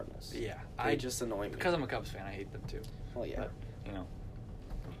hate the Cardinals. Yeah. They just annoy me. Because I'm a Cubs fan, I hate them too. Well, yeah. But, you know,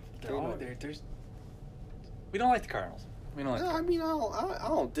 They they're all, annoy me. there's. We don't like the Cardinals. We don't like. No, the I mean, I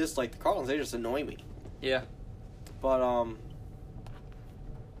don't dislike the Cardinals. They just annoy me. Yeah. But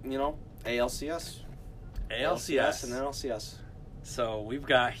ALCS. ALCS. and NLCS. So we've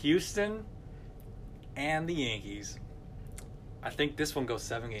got Houston and the Yankees. I think this one goes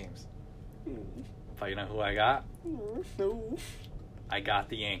 7 games. But you know who I got? No. I got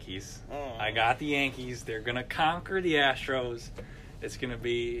the Yankees. Oh. I got the Yankees. They're going to conquer the Astros.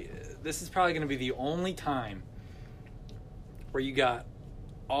 This is probably going to be the only time where you got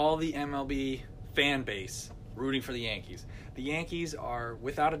all the MLB fan base rooting for the Yankees. The Yankees are,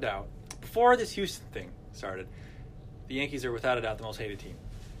 without a doubt, before this Houston thing started, the Yankees are without a doubt the most hated team.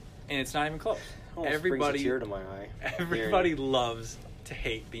 And it's not even close. Almost brings a tear to my eye. Everybody loves to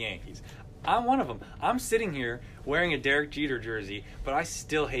hate the Yankees. I'm one of them. I'm sitting here wearing a Derek Jeter jersey, but I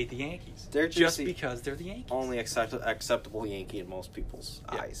still hate the Yankees. Derek just Jeter- because they're the Yankees. Only acceptable Yankee in most people's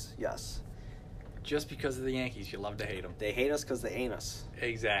Yeah. eyes. Yes. Just because of the Yankees, you love to hate them. They hate us because they ain't us.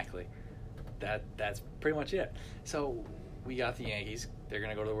 Exactly. That's pretty much it. So we got the Yankees. They're going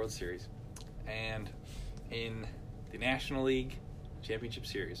to go to the World Series. And in the National League Championship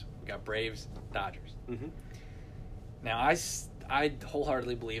Series, we got Braves, Dodgers. Mm-hmm. Now, I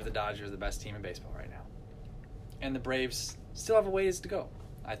wholeheartedly believe the Dodgers are the best team in baseball right now. And the Braves still have a ways to go,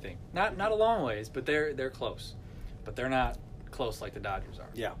 I think. Not a long ways, but they're close. But they're not close like the Dodgers are.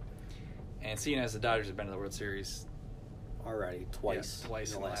 Yeah. And seeing as the Dodgers have been to the World Series Already. Twice.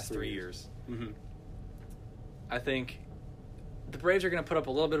 in the last 3 years, Mm-hmm. I think the Braves are going to put up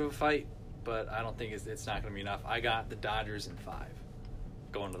a little bit of a fight, but I don't think it's not going to be enough. I got the Dodgers in 5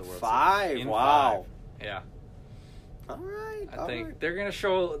 going to the World 5? Series. In Wow. 5. Yeah. All right. I think they're going to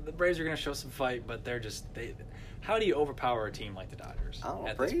show, the Braves are going to show some fight, but they're just, How do you overpower a team like the Dodgers I don't know.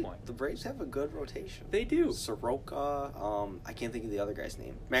 at this point? The Braves have a good rotation. They do. Soroka. I can't think of the other guy's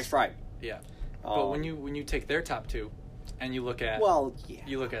name. Max Fried. Yeah. But when you take their top two, and you look at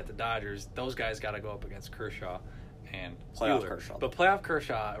you look at the Dodgers, those guys got to go up against Kershaw and playoff Buehler. Kershaw. But playoff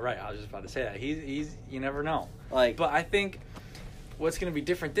Kershaw, right? I was just about to say that he's you never know. Like, but I think what's going to be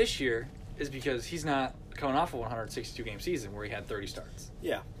different this year is because he's not coming off a 162 game season where he had 30 starts.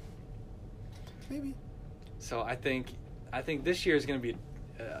 Yeah. Maybe. So I think this year is going to be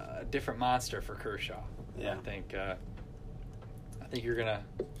a different monster for Kershaw. Yeah. I think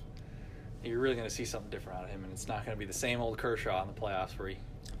you're really gonna see something different out of him, and it's not gonna be the same old Kershaw in the playoffs where he.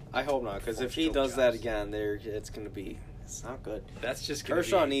 I hope not, because if he does that again, it's not good. That's just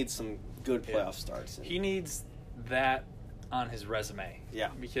Kershaw needs some good playoff starts. He needs that on his resume. Yeah.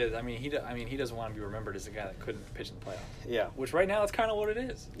 Because he doesn't want to be remembered as a guy that couldn't pitch in the playoffs. Yeah. Which right now that's kind of what it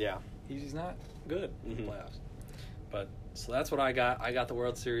is. Yeah. He's not good in the playoffs. But so that's what I got. I got the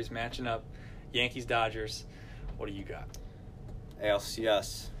World Series matching up Yankees Dodgers. What do you got?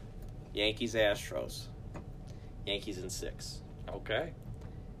 ALCS. Yankees Astros. Yankees in 6. Okay.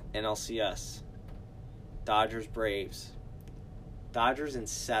 NLCS. Dodgers Braves. Dodgers in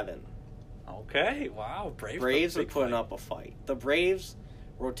 7. Okay. Wow. Braves are putting up a fight. The Braves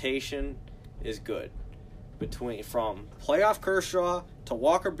rotation is good. From playoff Kershaw to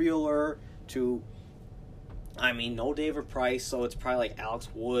Walker Buehler to no David Price, so it's probably like Alex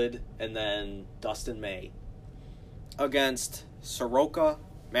Wood and then Dustin May. Against Soroka,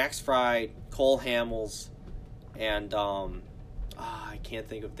 Max Fried, Cole Hamels, and I can't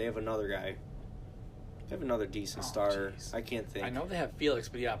think of. They have another guy. They have another decent starter. Geez. I can't think. I know they have Felix,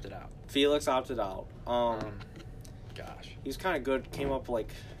 but he opted out. Felix opted out. Gosh, he was kind of good. Came up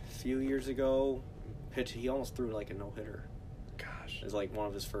like a few years ago. He almost threw like a no hitter. Gosh, It was like one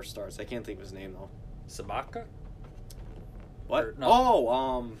of his first starts. I can't think of his name though. Sabaka? What? Or,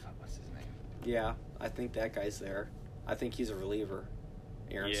 no. What's his name? Yeah, I think that guy's there. I think he's a reliever.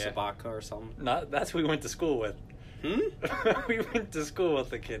 Aaron Sabaka or something. That's who we went to school with. Hmm? We went to school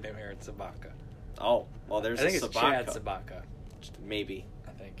with a kid named Aaron Sabaka. Oh, well, there's I think a it's Sabaka. Chad Sabaka. Maybe.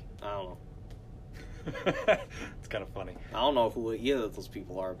 I think. I don't know. It's kind of funny. I don't know who either of those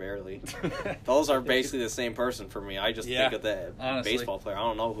people are, barely. Those are basically the same person for me. I just think of the baseball player. I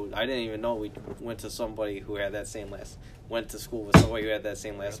don't know who. I didn't even know we went to somebody who had that same went to school with somebody who had that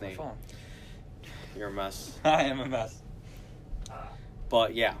same last name. Phone. You're a mess. I am a mess.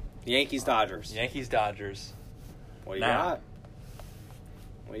 But yeah, Yankees Dodgers. Yankees Dodgers. What do you got?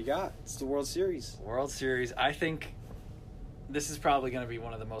 What do you got? It's the World Series. World Series. I think this is probably going to be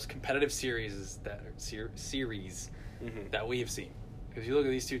one of the most competitive series that we have seen. Because you look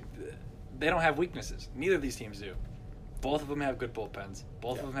at these two, they don't have weaknesses. Neither of these teams do. Both of them have good bullpens.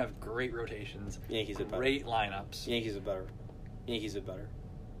 Both of them have great rotations. Yankees are better. Great lineups. Yankees are better. Yankees are better.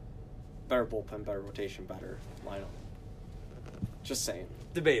 Better bullpen, better rotation, better lineup. Just saying.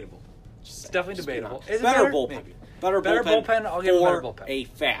 Debatable. It's definitely debatable. Is it better bullpen. Maybe. Better bullpen. I'll give them better bullpen. A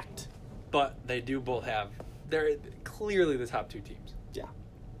fact. But they do both have. They're clearly the top two teams. Yeah.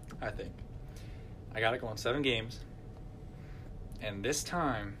 I think. I got it going 7 games. And this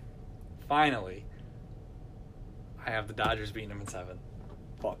time, finally, I have the Dodgers beating them in 7.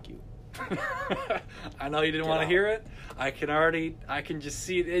 Fuck you. I know you didn't want to hear it. I can just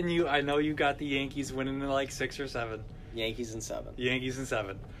see it in you. I know you got the Yankees winning in like 6 or 7. Yankees in 7. Yankees in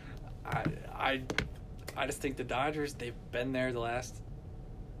 7. I just think the Dodgers, they've been there the last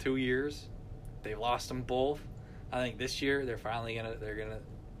 2 years. They've lost them both. I think this year they're finally gonna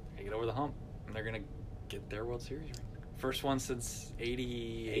get over the hump and they're gonna get their World Series ring. First one since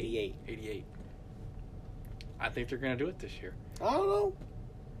 88. I think they're gonna do it this year. I don't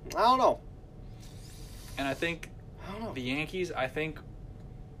know. And I think the Yankees,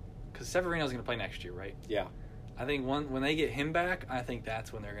 because Severino's gonna play next year, right? Yeah. I think when they get him back, I think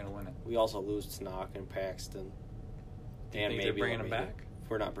that's when they're gonna win it. We also lose Tanaka and Paxton. Do you think they're bringing him back?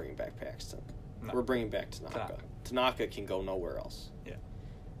 We're not bringing back Paxton. No. We're bringing back Tanaka. Tanaka can go nowhere else. Yeah.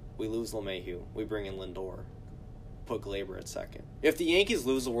 We lose LeMahieu. We bring in Lindor. Put Glaber at second. If the Yankees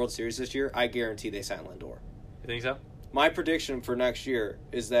lose the World Series this year, I guarantee they sign Lindor. You think so? My prediction for next year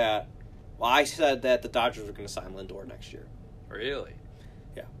is that, I said that the Dodgers are going to sign Lindor next year. Really?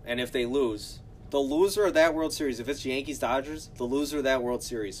 Yeah. And if they lose, the loser of that World Series, if it's Yankees-Dodgers, the loser of that World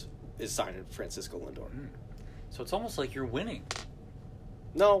Series is signing Francisco Lindor. So it's almost like you're winning.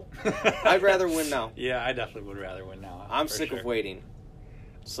 No. I'd rather win now. Yeah, I definitely would rather win now. I'm sick of waiting.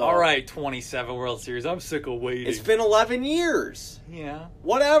 So, all right, 27 World Series. I'm sick of waiting. It's been 11 years. Yeah.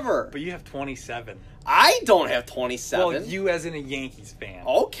 Whatever. But you have 27. I don't have 27. Well, you as in a Yankees fan.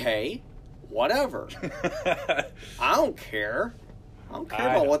 Okay. whatever. I don't care. I don't care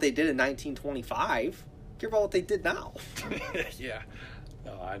about what they did in 1925. I care about what they did now. Yeah.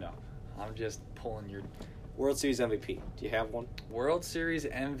 No, I know. I'm just pulling your... World Series MVP. Do you have one? World Series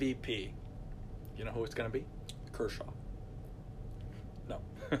MVP. You know who it's going to be? Kershaw. No.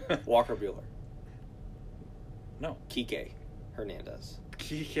 Walker Buehler. No. Kike Hernandez.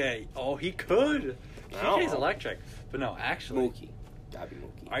 Kike. Oh, he could. Kike's electric. But no, actually... Mookie. Gotta be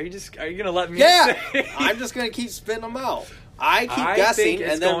Mookie. Are you going to let me Yeah! say? I'm just going to keep spitting them out. I keep guessing,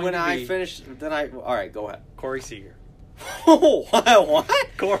 and then when I finish, then I... All right, go ahead. Corey Seager. What?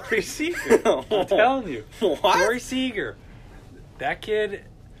 Corey Seager. I'm telling you. What? Corey Seager. That kid...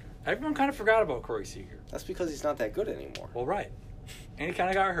 Everyone kind of forgot about Corey Seager. That's because he's not that good anymore. Well, right. And he kind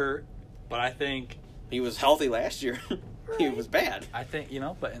of got hurt, but I think... He was healthy last year. He was bad. I think,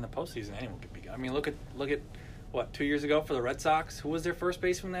 but in the postseason, anyone could be good. I mean, look at what, 2 years ago for the Red Sox? Who was their first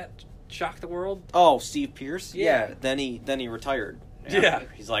baseman that shocked the world? Oh, Steve Pearce? Yeah. Then he retired. Yeah.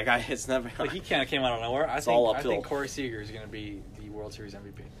 He's like, it's never... Like, he kind of came out of nowhere. I think Corey Seager is going to be the World Series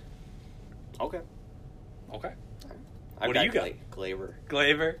MVP. Okay. What do you got? Gleyber.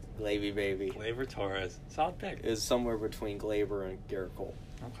 Glavy, baby. Gleyber Torres. Solid pick. Is somewhere between Gleyber and Garrett Cole.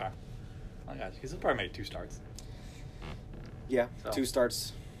 Okay. I got you. He's probably made 2 starts. Yeah, so. 2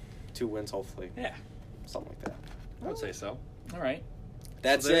 starts, 2 wins, hopefully. Yeah. Something like that. I would say so. All right.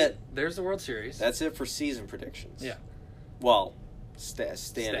 That's it. There's the World Series. That's it for season predictions. Yeah. Well,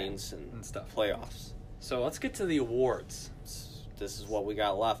 standings and stuff. Playoffs. So let's get to the awards. This is what we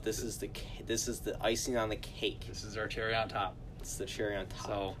got left. This is the icing on the cake. This is our cherry on top. It's the cherry on top.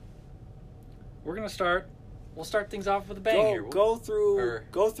 So we're gonna start. We'll start things off with a bang here. Go through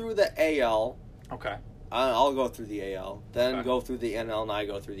the AL. Okay. I'll go through the AL. Then go through the NL, and I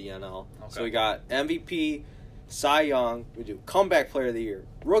go through the NL. Okay. So we got MVP, Cy Young. We do Comeback Player of the Year,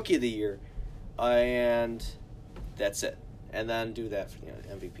 Rookie of the Year, and that's it. And then do that for the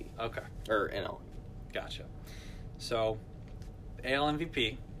MVP. Okay. Or NL. Gotcha. So, AL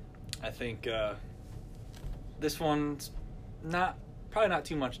MVP. I think this one's probably not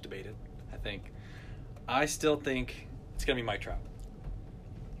too much debated. I still think it's gonna be Mike Trout.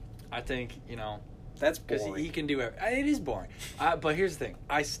 I think that's boring. Because he can do everything. It is boring. But here's the thing.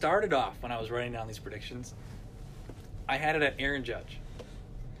 I started off when I was writing down these predictions. I had it at Aaron Judge.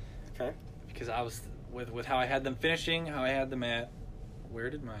 Okay. Because I was with how I had them finishing, how I had them at. Where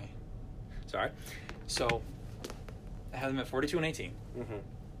did my? Sorry. So I had them at 42 and 18. Mm-hmm.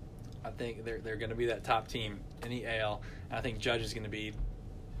 I think they're going to be that top team in the AL. And I think Judge is going to be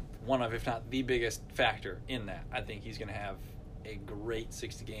one of, if not the biggest factor in that. I think he's going to have a great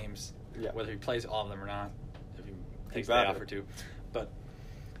 60 games, whether he plays all of them or not, if he takes a day off or 2. But,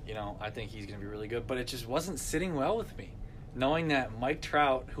 I think he's going to be really good. But it just wasn't sitting well with me. Knowing that Mike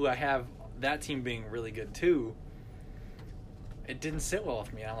Trout, who I have that team being really good too, it didn't sit well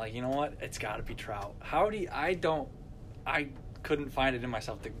with me. I'm like, you know what? It's got to be Trout. I couldn't find it in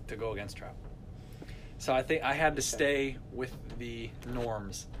myself to go against Trout. So I think I had to stay with the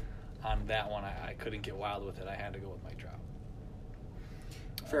norms on that one. I couldn't get wild with it. I had to go with Mike Trout.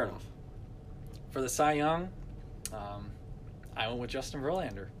 Fair enough. For the Cy Young, I went with Justin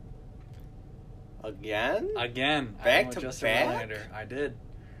Verlander. Again? Back to Justin Verlander. I did.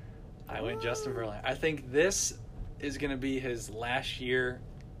 I went Justin Verlander. I think this is going to be his last year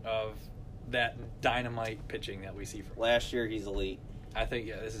of that dynamite pitching that we see from him. Last year he's elite. I think,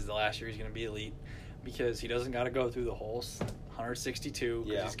 this is the last year he's going to be elite because he doesn't got to go through the whole 162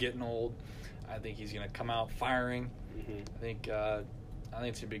 because he's getting old. I think he's going to come out firing. Mm-hmm. I think it's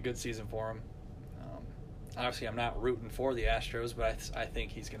going to be a good season for him. Obviously, I'm not rooting for the Astros, but I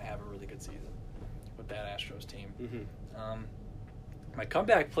think he's going to have a really good season with that Astros team. Mm-hmm. My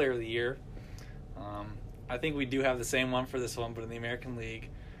comeback player of the year, I think we do have the same one for this one, but in the American League,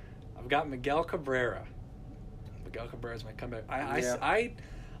 I've got Miguel Cabrera. Miguel Cabrera is my comeback.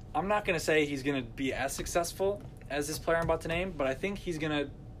 I'm not going to say he's going to be as successful as this player I'm about to name, but I think he's going to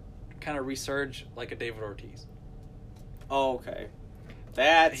kind of resurge like a David Ortiz. Oh, okay.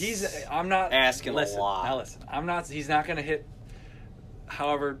 I'm not asking a lot. Now listen, he's not going to hit,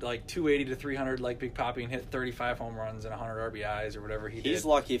 however, like 280 to 300 like Big Papi and hit 35 home runs and 100 RBIs or whatever he did. He's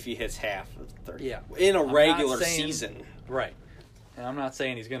lucky if he hits half of 30. Yeah. In a regular season. Right. And I'm not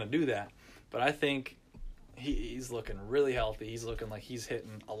saying he's going to do that, but I think he's looking really healthy. He's looking like he's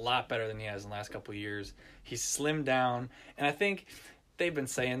hitting a lot better than he has in the last couple of years. He's slimmed down, and I think they've been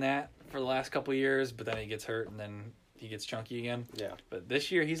saying that for the last couple of years, but then he gets hurt and then he gets chunky again. Yeah. But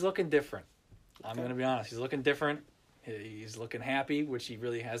this year he's looking different. I'm going to be honest. He's looking different. He's looking happy, which he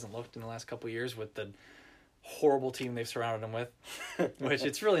really hasn't looked in the last couple of years with the horrible team they've surrounded him with, which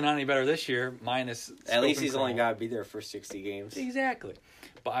it's really not any better this year, minus At least Scope he's and only Chrome. got to be there for 60 games. Exactly.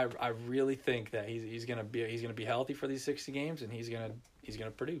 But I really think that he's gonna be healthy for these 60 games, and he's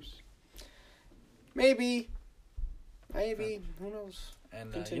gonna produce. Maybe. Who knows?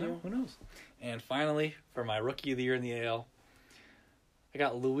 And Continue. who knows? And finally, for my rookie of the year in the AL, I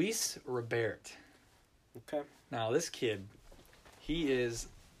got Luis Robert. Okay. Now this kid, he is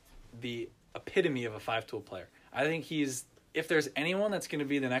the epitome of a 5-tool player. I think if there's anyone that's going to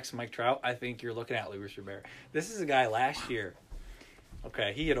be the next Mike Trout, I think you're looking at Luis Robert. This is a guy last year.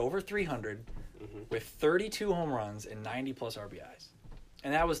 Okay, he had over 300 with 32 home runs and 90 plus RBIs.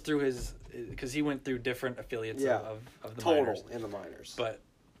 And that was through because he went through different affiliates of the minors. Total in the minors. But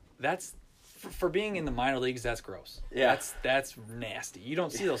that's, for being in the minor leagues, that's gross. Yeah. That's nasty. You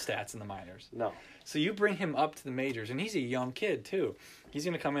don't see those stats in the minors. No. So you bring him up to the majors, and he's a young kid, too. He's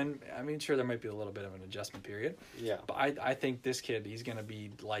going to come in. I mean, sure, there might be a little bit of an adjustment period. Yeah. But I think this kid, he's going to be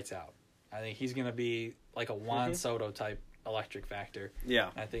lights out. I think he's going to be like a Juan Soto type electric factor. Yeah.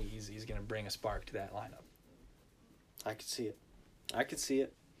 I think he's going to bring a spark to that lineup. I could see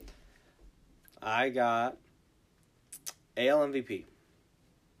it. I got AL MVP.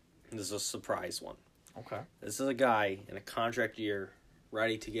 This is a surprise one. Okay. This is a guy in a contract year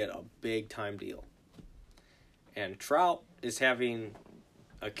ready to get a big-time deal. And Trout is having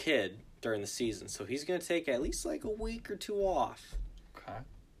a kid during the season, so he's going to take at least like a week or two off. Okay.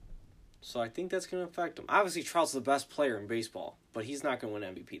 So I think that's going to affect him. Obviously, Trout's the best player in baseball, but he's not going to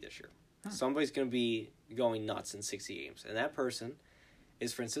win MVP this year. Somebody's going to be going nuts in 60 games, and that person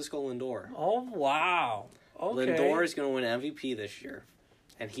is Francisco Lindor. Oh, wow. Okay. Lindor is going to win MVP this year,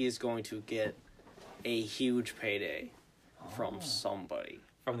 and he is going to get a huge payday from somebody.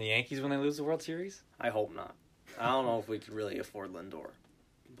 From the Yankees when they lose the World Series? I hope not. I don't know if we could really afford Lindor,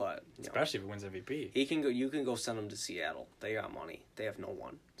 but Especially if he wins MVP. he can go. You can go send him to Seattle. They got money. They have no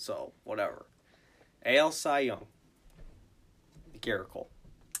one, so whatever. AL Cy Young. Garrett Cole.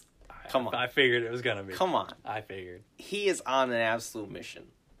 Come on. I figured it was going to be. Come on. I figured. He is on an absolute mission.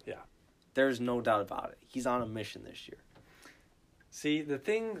 Yeah. There's no doubt about it. He's on a mission this year. See,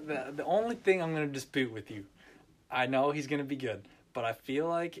 the only thing I'm going to dispute with you, I know he's going to be good, but I feel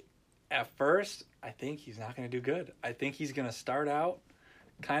like at first, I think he's not going to do good. I think he's going to start out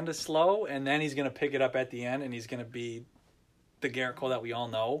kind of slow, and then he's going to pick it up at the end, and he's going to be the Garrett Cole that we all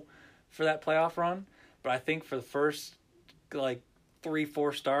know for that playoff run. But I think for the first,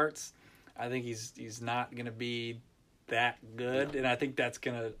 3-4 starts, I think he's not going to be that good, and I think that's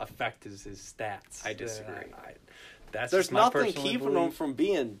going to affect his stats. I disagree. That's There's just my nothing personal keeping belief. him from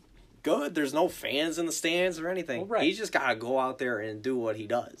being good. There's no fans in the stands or anything. Well, right. He's just got to go out there and do what he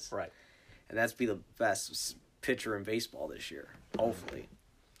does. Right. And that's be the best pitcher in baseball this year, hopefully.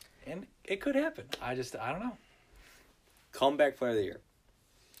 And it could happen. I don't know. Comeback player of the year.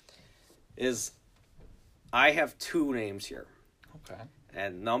 I have two names here. Okay.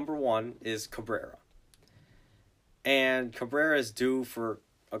 And number one is Cabrera. And Cabrera is due for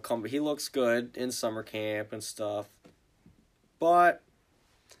a comeback. He looks good in summer camp and stuff. But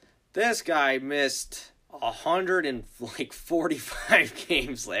this guy missed 145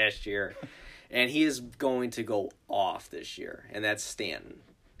 games last year. And he is going to go off this year. And that's Stanton.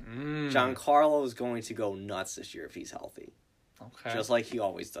 Giancarlo is going to go nuts this year if he's healthy. Okay. Just like he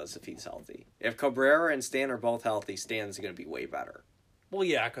always does if he's healthy. If Cabrera and Stanton are both healthy, Stanton's going to be way better. Well,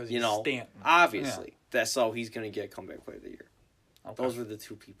 yeah, because he's Stanton. Obviously. That's so he's going to get comeback player of the year. Okay. Those were the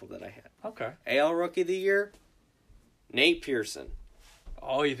two people that I had. Okay. AL Rookie of the Year, Nate Pearson.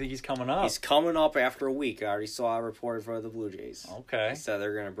 Oh, you think he's coming up? He's coming up after a week. I already saw a report for the Blue Jays. Okay. They said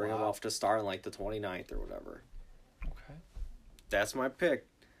they're going to bring him off to start on the 29th or whatever. Okay. That's my pick.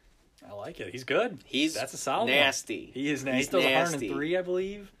 I like it. He's good. That's a solid nasty. One. He is nasty. He's He throws nasty. 103, I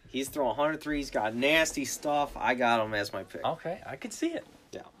believe. He's throwing 103. He's got nasty stuff. I got him as my pick. Okay. I could see it.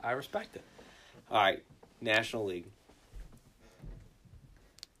 Yeah. I respect it. All right. National League.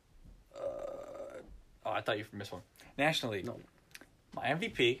 I thought you missed one. National League. No. My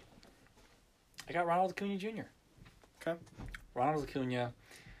MVP, I got Ronald Acuna Jr. Okay. Ronald Acuna,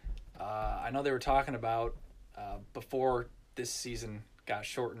 I know they were talking about before this season got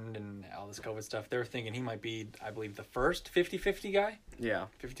shortened and all this COVID stuff, they were thinking he might be, I believe, the first 50-50 guy. Yeah.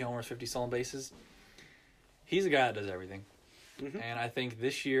 50 homers, 50 stolen bases. He's a guy that does everything. Mm-hmm. And I think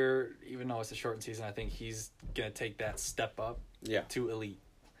this year, even though it's a shortened season, I think he's going to take that step up to elite.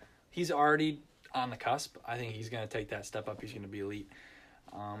 He's already on the cusp. I think he's going to take that step up. He's going to be elite.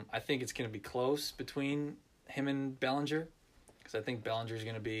 I think it's going to be close between him and Bellinger, because I think Bellinger's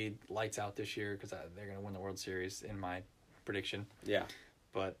going to be lights out this year because they're going to win the World Series in my prediction. Yeah.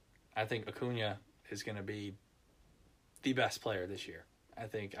 But I think Acuna is going to be the best player this year. I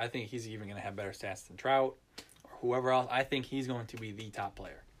think he's even going to have better stats than Trout or whoever else. I think he's going to be the top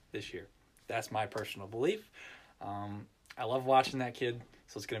player this year. That's my personal belief. I love watching that kid,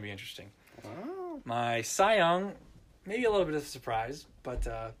 so it's going to be interesting. Oh. My Cy Young, maybe a little bit of a surprise, but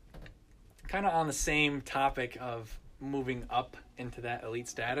kind of on the same topic of moving up into that elite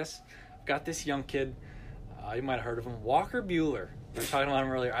status. I've got this young kid. You might have heard of him, Walker Buehler. We were talking about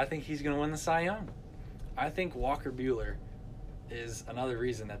him earlier. I think he's going to win the Cy Young. I think Walker Buehler is another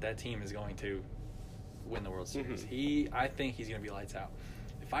reason that team is going to win the World Series. Mm-hmm. I think he's going to be lights out.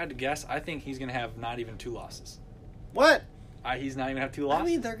 If I had to guess, I think he's going to have not even 2 losses. What? He's not even have 2 losses. I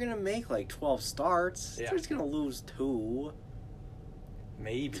mean, they're going to make like 12 starts. Yeah. They're just going to lose 2.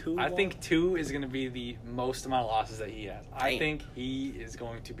 Maybe. 2 I think 2 is going to be the most amount of losses that he has. I Damn. think he is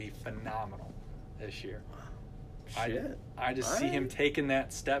going to be phenomenal this year. Shit. I just see him taking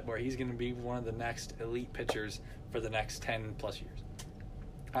that step where he's going to be one of the next elite pitchers for the next 10 plus years.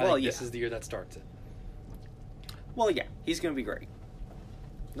 I think this is the year that starts it. Well, yeah, he's going to be great.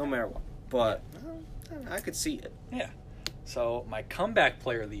 No matter what. But I could see it. Yeah. So, my comeback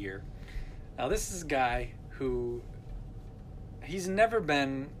player of the year. Now, this is a guy who he's never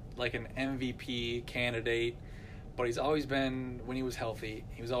been like an MVP candidate, but he's always been, when he was healthy,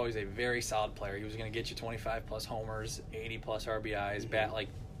 he was always a very solid player. He was going to get you 25 plus homers, 80 plus RBIs, bat like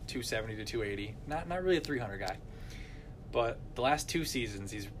 270 to 280. Not really a 300 guy. But the last 2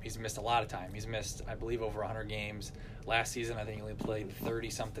 seasons, he's missed a lot of time. He's missed, I believe, over 100 games. Last season, I think he only played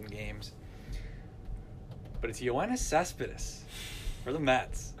 30-something games. But it's Yoenis Cespedes for the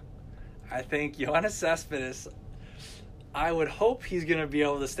Mets. I think Yoenis Cespedes, I would hope he's going to be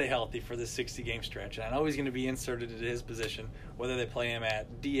able to stay healthy for this 60-game stretch. And I know he's going to be inserted into his position, whether they play him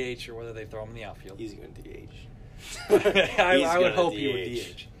at DH or whether they throw him in the outfield. He's going to DH. I would hope he would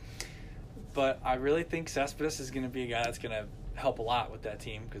DH. But I really think Cespedes is going to be a guy that's going to help a lot with that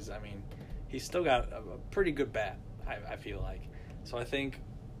team because, I mean, he's still got a pretty good bat, I feel like. So I think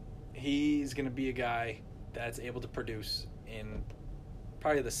he's going to be a guy that's able to produce in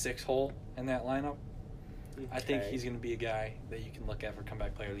probably the 6th hole in that lineup. Okay. I think he's going to be a guy that you can look at for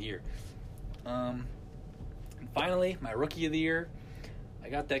comeback player of the year. And finally, my rookie of the year, I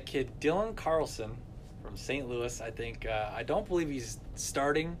got that kid Dylan Carlson from St. Louis. I think I don't believe he's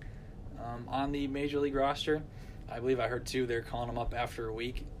starting on the Major League roster. I believe I heard too they're calling him up after a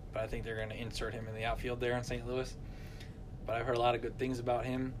week, but I think they're going to insert him in the outfield there in St. Louis. But I've heard a lot of good things about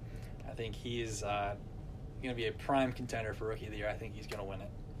him. I think he's going to be a prime contender for Rookie of the Year. I think he's going to win it.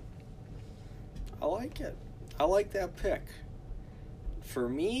 I like it. I like that pick. For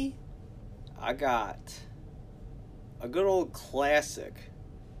me, I got a good old classic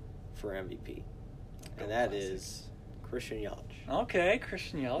for MVP, and that is Christian Yelich. Okay,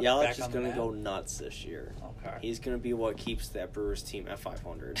 Christian Yelich. Yelich is going to go nuts this year. Okay. He's going to be what keeps that Brewers team at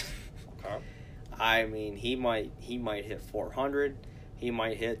 500. Okay. I mean, he might hit 400. He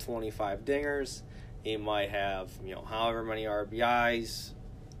might hit 25 dingers. He might have, however many RBIs.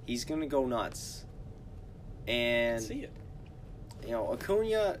 He's going to go nuts. And, I see it.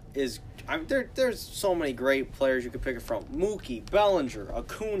 Acuna is... there's so many great players you could pick it from. Mookie, Bellinger,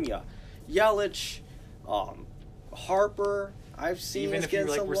 Acuna, Yelich, Harper. I've seen even if you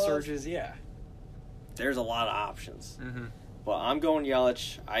like resurges, yeah. There's a lot of options. Mm-hmm. But I'm going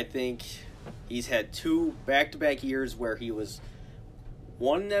Yelich. I think he's had 2 back-to-back years where he was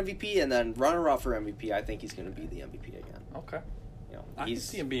one MVP and then runner-up for MVP. I think he's going to be the MVP again. Okay. I can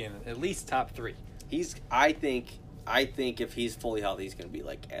see him being at least top 3. I think if he's fully healthy, he's going to be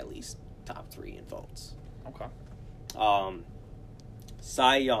like at least top 3 in votes. Okay.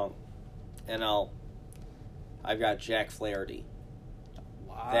 Cy Young, NL. I've got Jack Flaherty.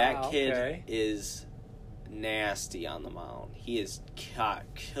 Wow. That kid is nasty on the mound. He is got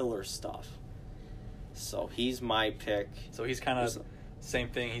killer stuff. So he's my pick. So he's kind of same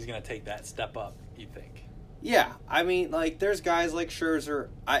thing. He's going to take that step up, you think? Yeah. I mean, like, there's guys like Scherzer.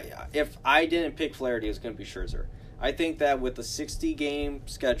 If I didn't pick Flaherty, it was going to be Scherzer. I think that with the 60-game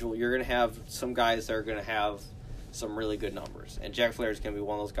schedule, you're going to have some guys that are going to have some really good numbers. And Jack Flaherty's going to be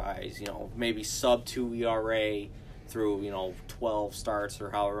one of those guys, maybe sub-2 ERA through, 12 starts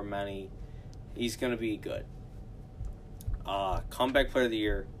or however many. He's going to be good. Comeback player of the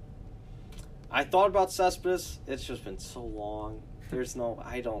year. I thought about Cespedes. It's just been so long.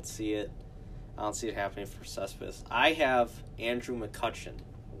 I don't see it. I don't see it happening for Cespedes. I have Andrew McCutchen.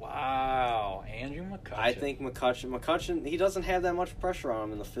 Wow, Andrew McCutchen. I think McCutchen, he doesn't have that much pressure on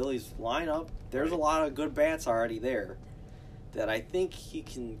him in the Phillies lineup. There's a lot of good bats already there that I think he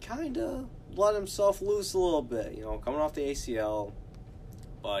can kind of let himself loose a little bit, coming off the ACL.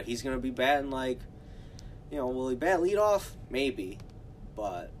 But he's going to be batting like will he bat leadoff? Maybe.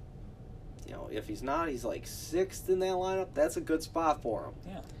 But, if he's not, he's like 6th in that lineup. That's a good spot for him.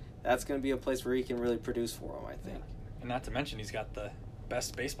 Yeah. That's going to be a place where he can really produce for him, I think. Yeah. And not to mention, he's got the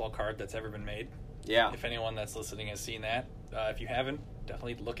best baseball card that's ever been made. Yeah. If anyone that's listening has seen that, if you haven't,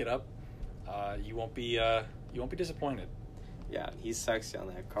 definitely look it up. You won't be disappointed. Yeah, he's sexy on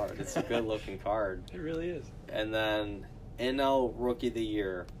that card. It's a good-looking card. It really is. And then, NL Rookie of the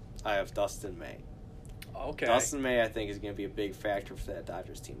Year, I have Dustin May. Okay. Dustin May, I think, is going to be a big factor for that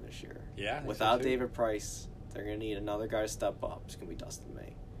Dodgers team this year. Yeah. Without David Price, they're going to need another guy to step up. It's going to be Dustin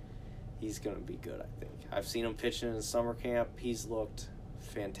May. He's going to be good, I think. I've seen him pitching in summer camp. He's looked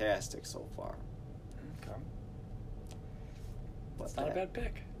fantastic so far. Okay. But It's not a bad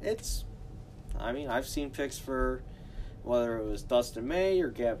pick. I've seen picks for whether it was Dustin May or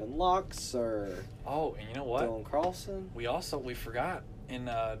Gavin Lux or Oh, and you know what? Dylan Carlson. We forgot in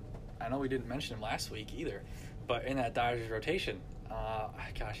I know we didn't mention him last week either, but in that Dodgers rotation,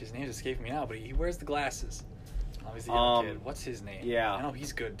 gosh, his name's escaping me now, but he wears the glasses. He's the young kid. What's his name? Yeah. I know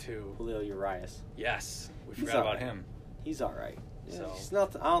he's good too. Julio Urias. Yes, we He's forgot about all right. him. He's all right. Yeah, So- he's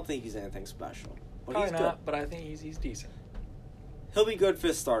not. I don't think he's anything special, but Probably he's good. not, but I think he's decent. He'll be good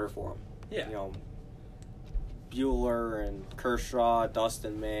 5th starter for him. Yeah. Bueller and Kershaw,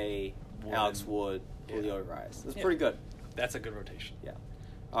 Dustin May, Wood. Alex Wood, Yeah. Julio Urias. That's Yeah. pretty good. That's a good rotation.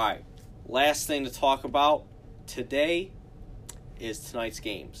 All right. Last thing to talk about today is tonight's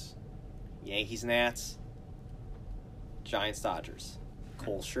games. Yankees Nats, Giants Dodgers.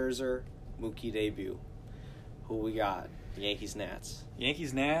 Cole Scherzer, Mookie debut. Who we got? Yankees Nats.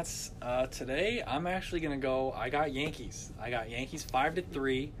 Yankees Nats. Today I'm actually gonna go. I got Yankees.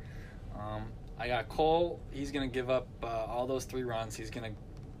 5-3. I got Cole. He's gonna give up all those 3 runs. He's gonna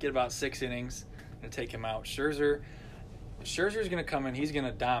get about 6 innings. Gonna take him out. Scherzer's gonna come in. He's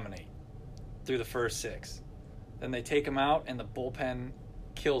gonna dominate through the first 6. Then they take him out, and the bullpen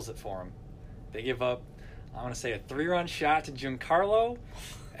kills it for him. They give up, I'm gonna say, a 3-run shot to Giancarlo,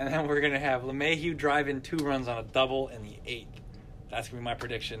 and then we're gonna have LeMahieu drive in 2 runs on a double in the 8th. That's gonna be my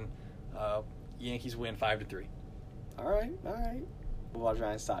prediction. Yankees win 5-3. All right. What about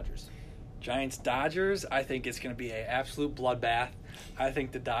Giants Dodgers? Giants Dodgers, I think it's going to be an absolute bloodbath. I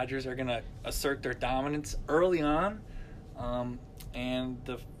think the Dodgers are going to assert their dominance early on, and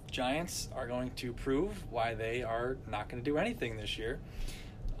the Giants are going to prove why they are not going to do anything this year.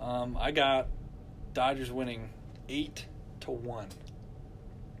 I got Dodgers winning 8-1.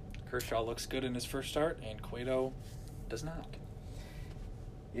 Kershaw looks good in his first start, and Cueto does not.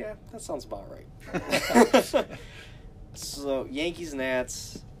 Yeah, that sounds about right. So, Yankees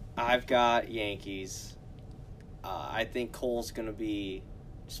Nats. I've got Yankees. I think Cole's going to be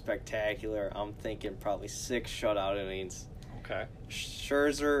spectacular. I'm thinking probably 6 shutout innings. Okay.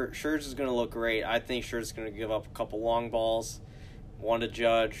 Scherzer's going to look great. I think Scherzer's going to give up a couple long balls. 1 to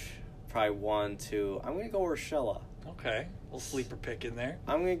Judge, probably 1 to... I'm going to go Urshela. Okay. Little sleeper pick in there.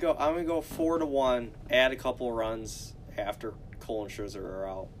 I'm going to go 4-1, add a couple runs after Cole and Scherzer are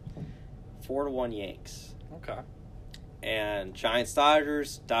out. 4-1 Yanks. Okay. And Giants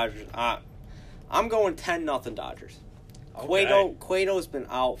Dodgers. I'm going 10-0 Dodgers. Okay. Cueto's been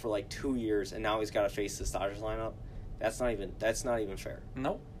out for like 2 years, and now he's got to face this Dodgers lineup. That's not even fair.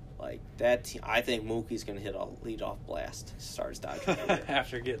 Nope. Like that team, I think Mookie's gonna hit a leadoff blast to start his Dodgers career.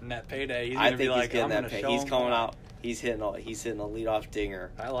 After getting that payday, he's I gonna think be like, he's I'm getting gonna that show pay. He's him coming why. out. He's hitting a leadoff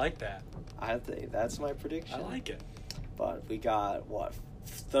dinger. I like that. I think that's my prediction. I like it. But we got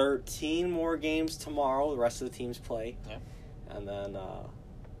 13 more games tomorrow. The rest of the teams play. Yeah. And then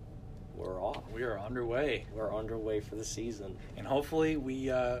we're off. We are underway. We're underway for the season. And hopefully we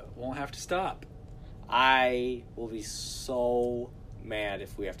won't have to stop. I will be so mad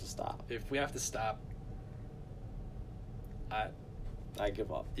if we have to stop. If we have to stop, I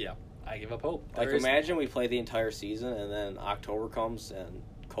give up. yeah, I give up hope. Like, There is- imagine we play the entire season and then October comes and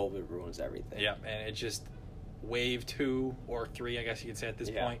COVID ruins everything. Yeah, and it just wave 2 or 3, I guess you could say at this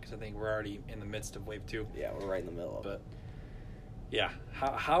Yeah. point, because I think we're already in the midst of wave 2. Yeah, we're right in the middle of it. But yeah,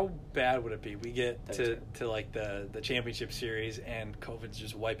 how bad would it be? We get That's to like the championship series and COVID's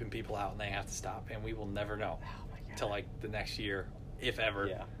just wiping people out and they have to stop, and we will never know Oh my God. till like the next year, if ever,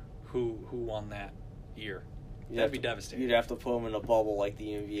 Yeah. who won that year. You'd That'd have be to- devastating. You'd have to put them in a bubble like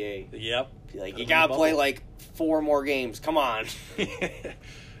the NBA. Yep. Be like, Put you 'em in gotta the play bubble. like 4 more games. Come on.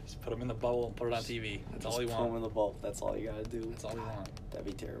 Just put them in the bubble and put it on TV. That's all we Just put 'em want. in the bubble. That's all you gotta do. That's all we want. That'd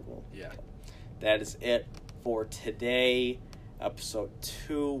be terrible. Yeah. That is it for today. Episode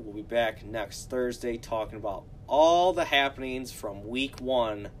 2. We'll be back next Thursday talking about all the happenings from week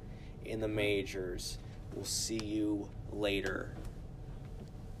 1 in the majors. We'll see you later.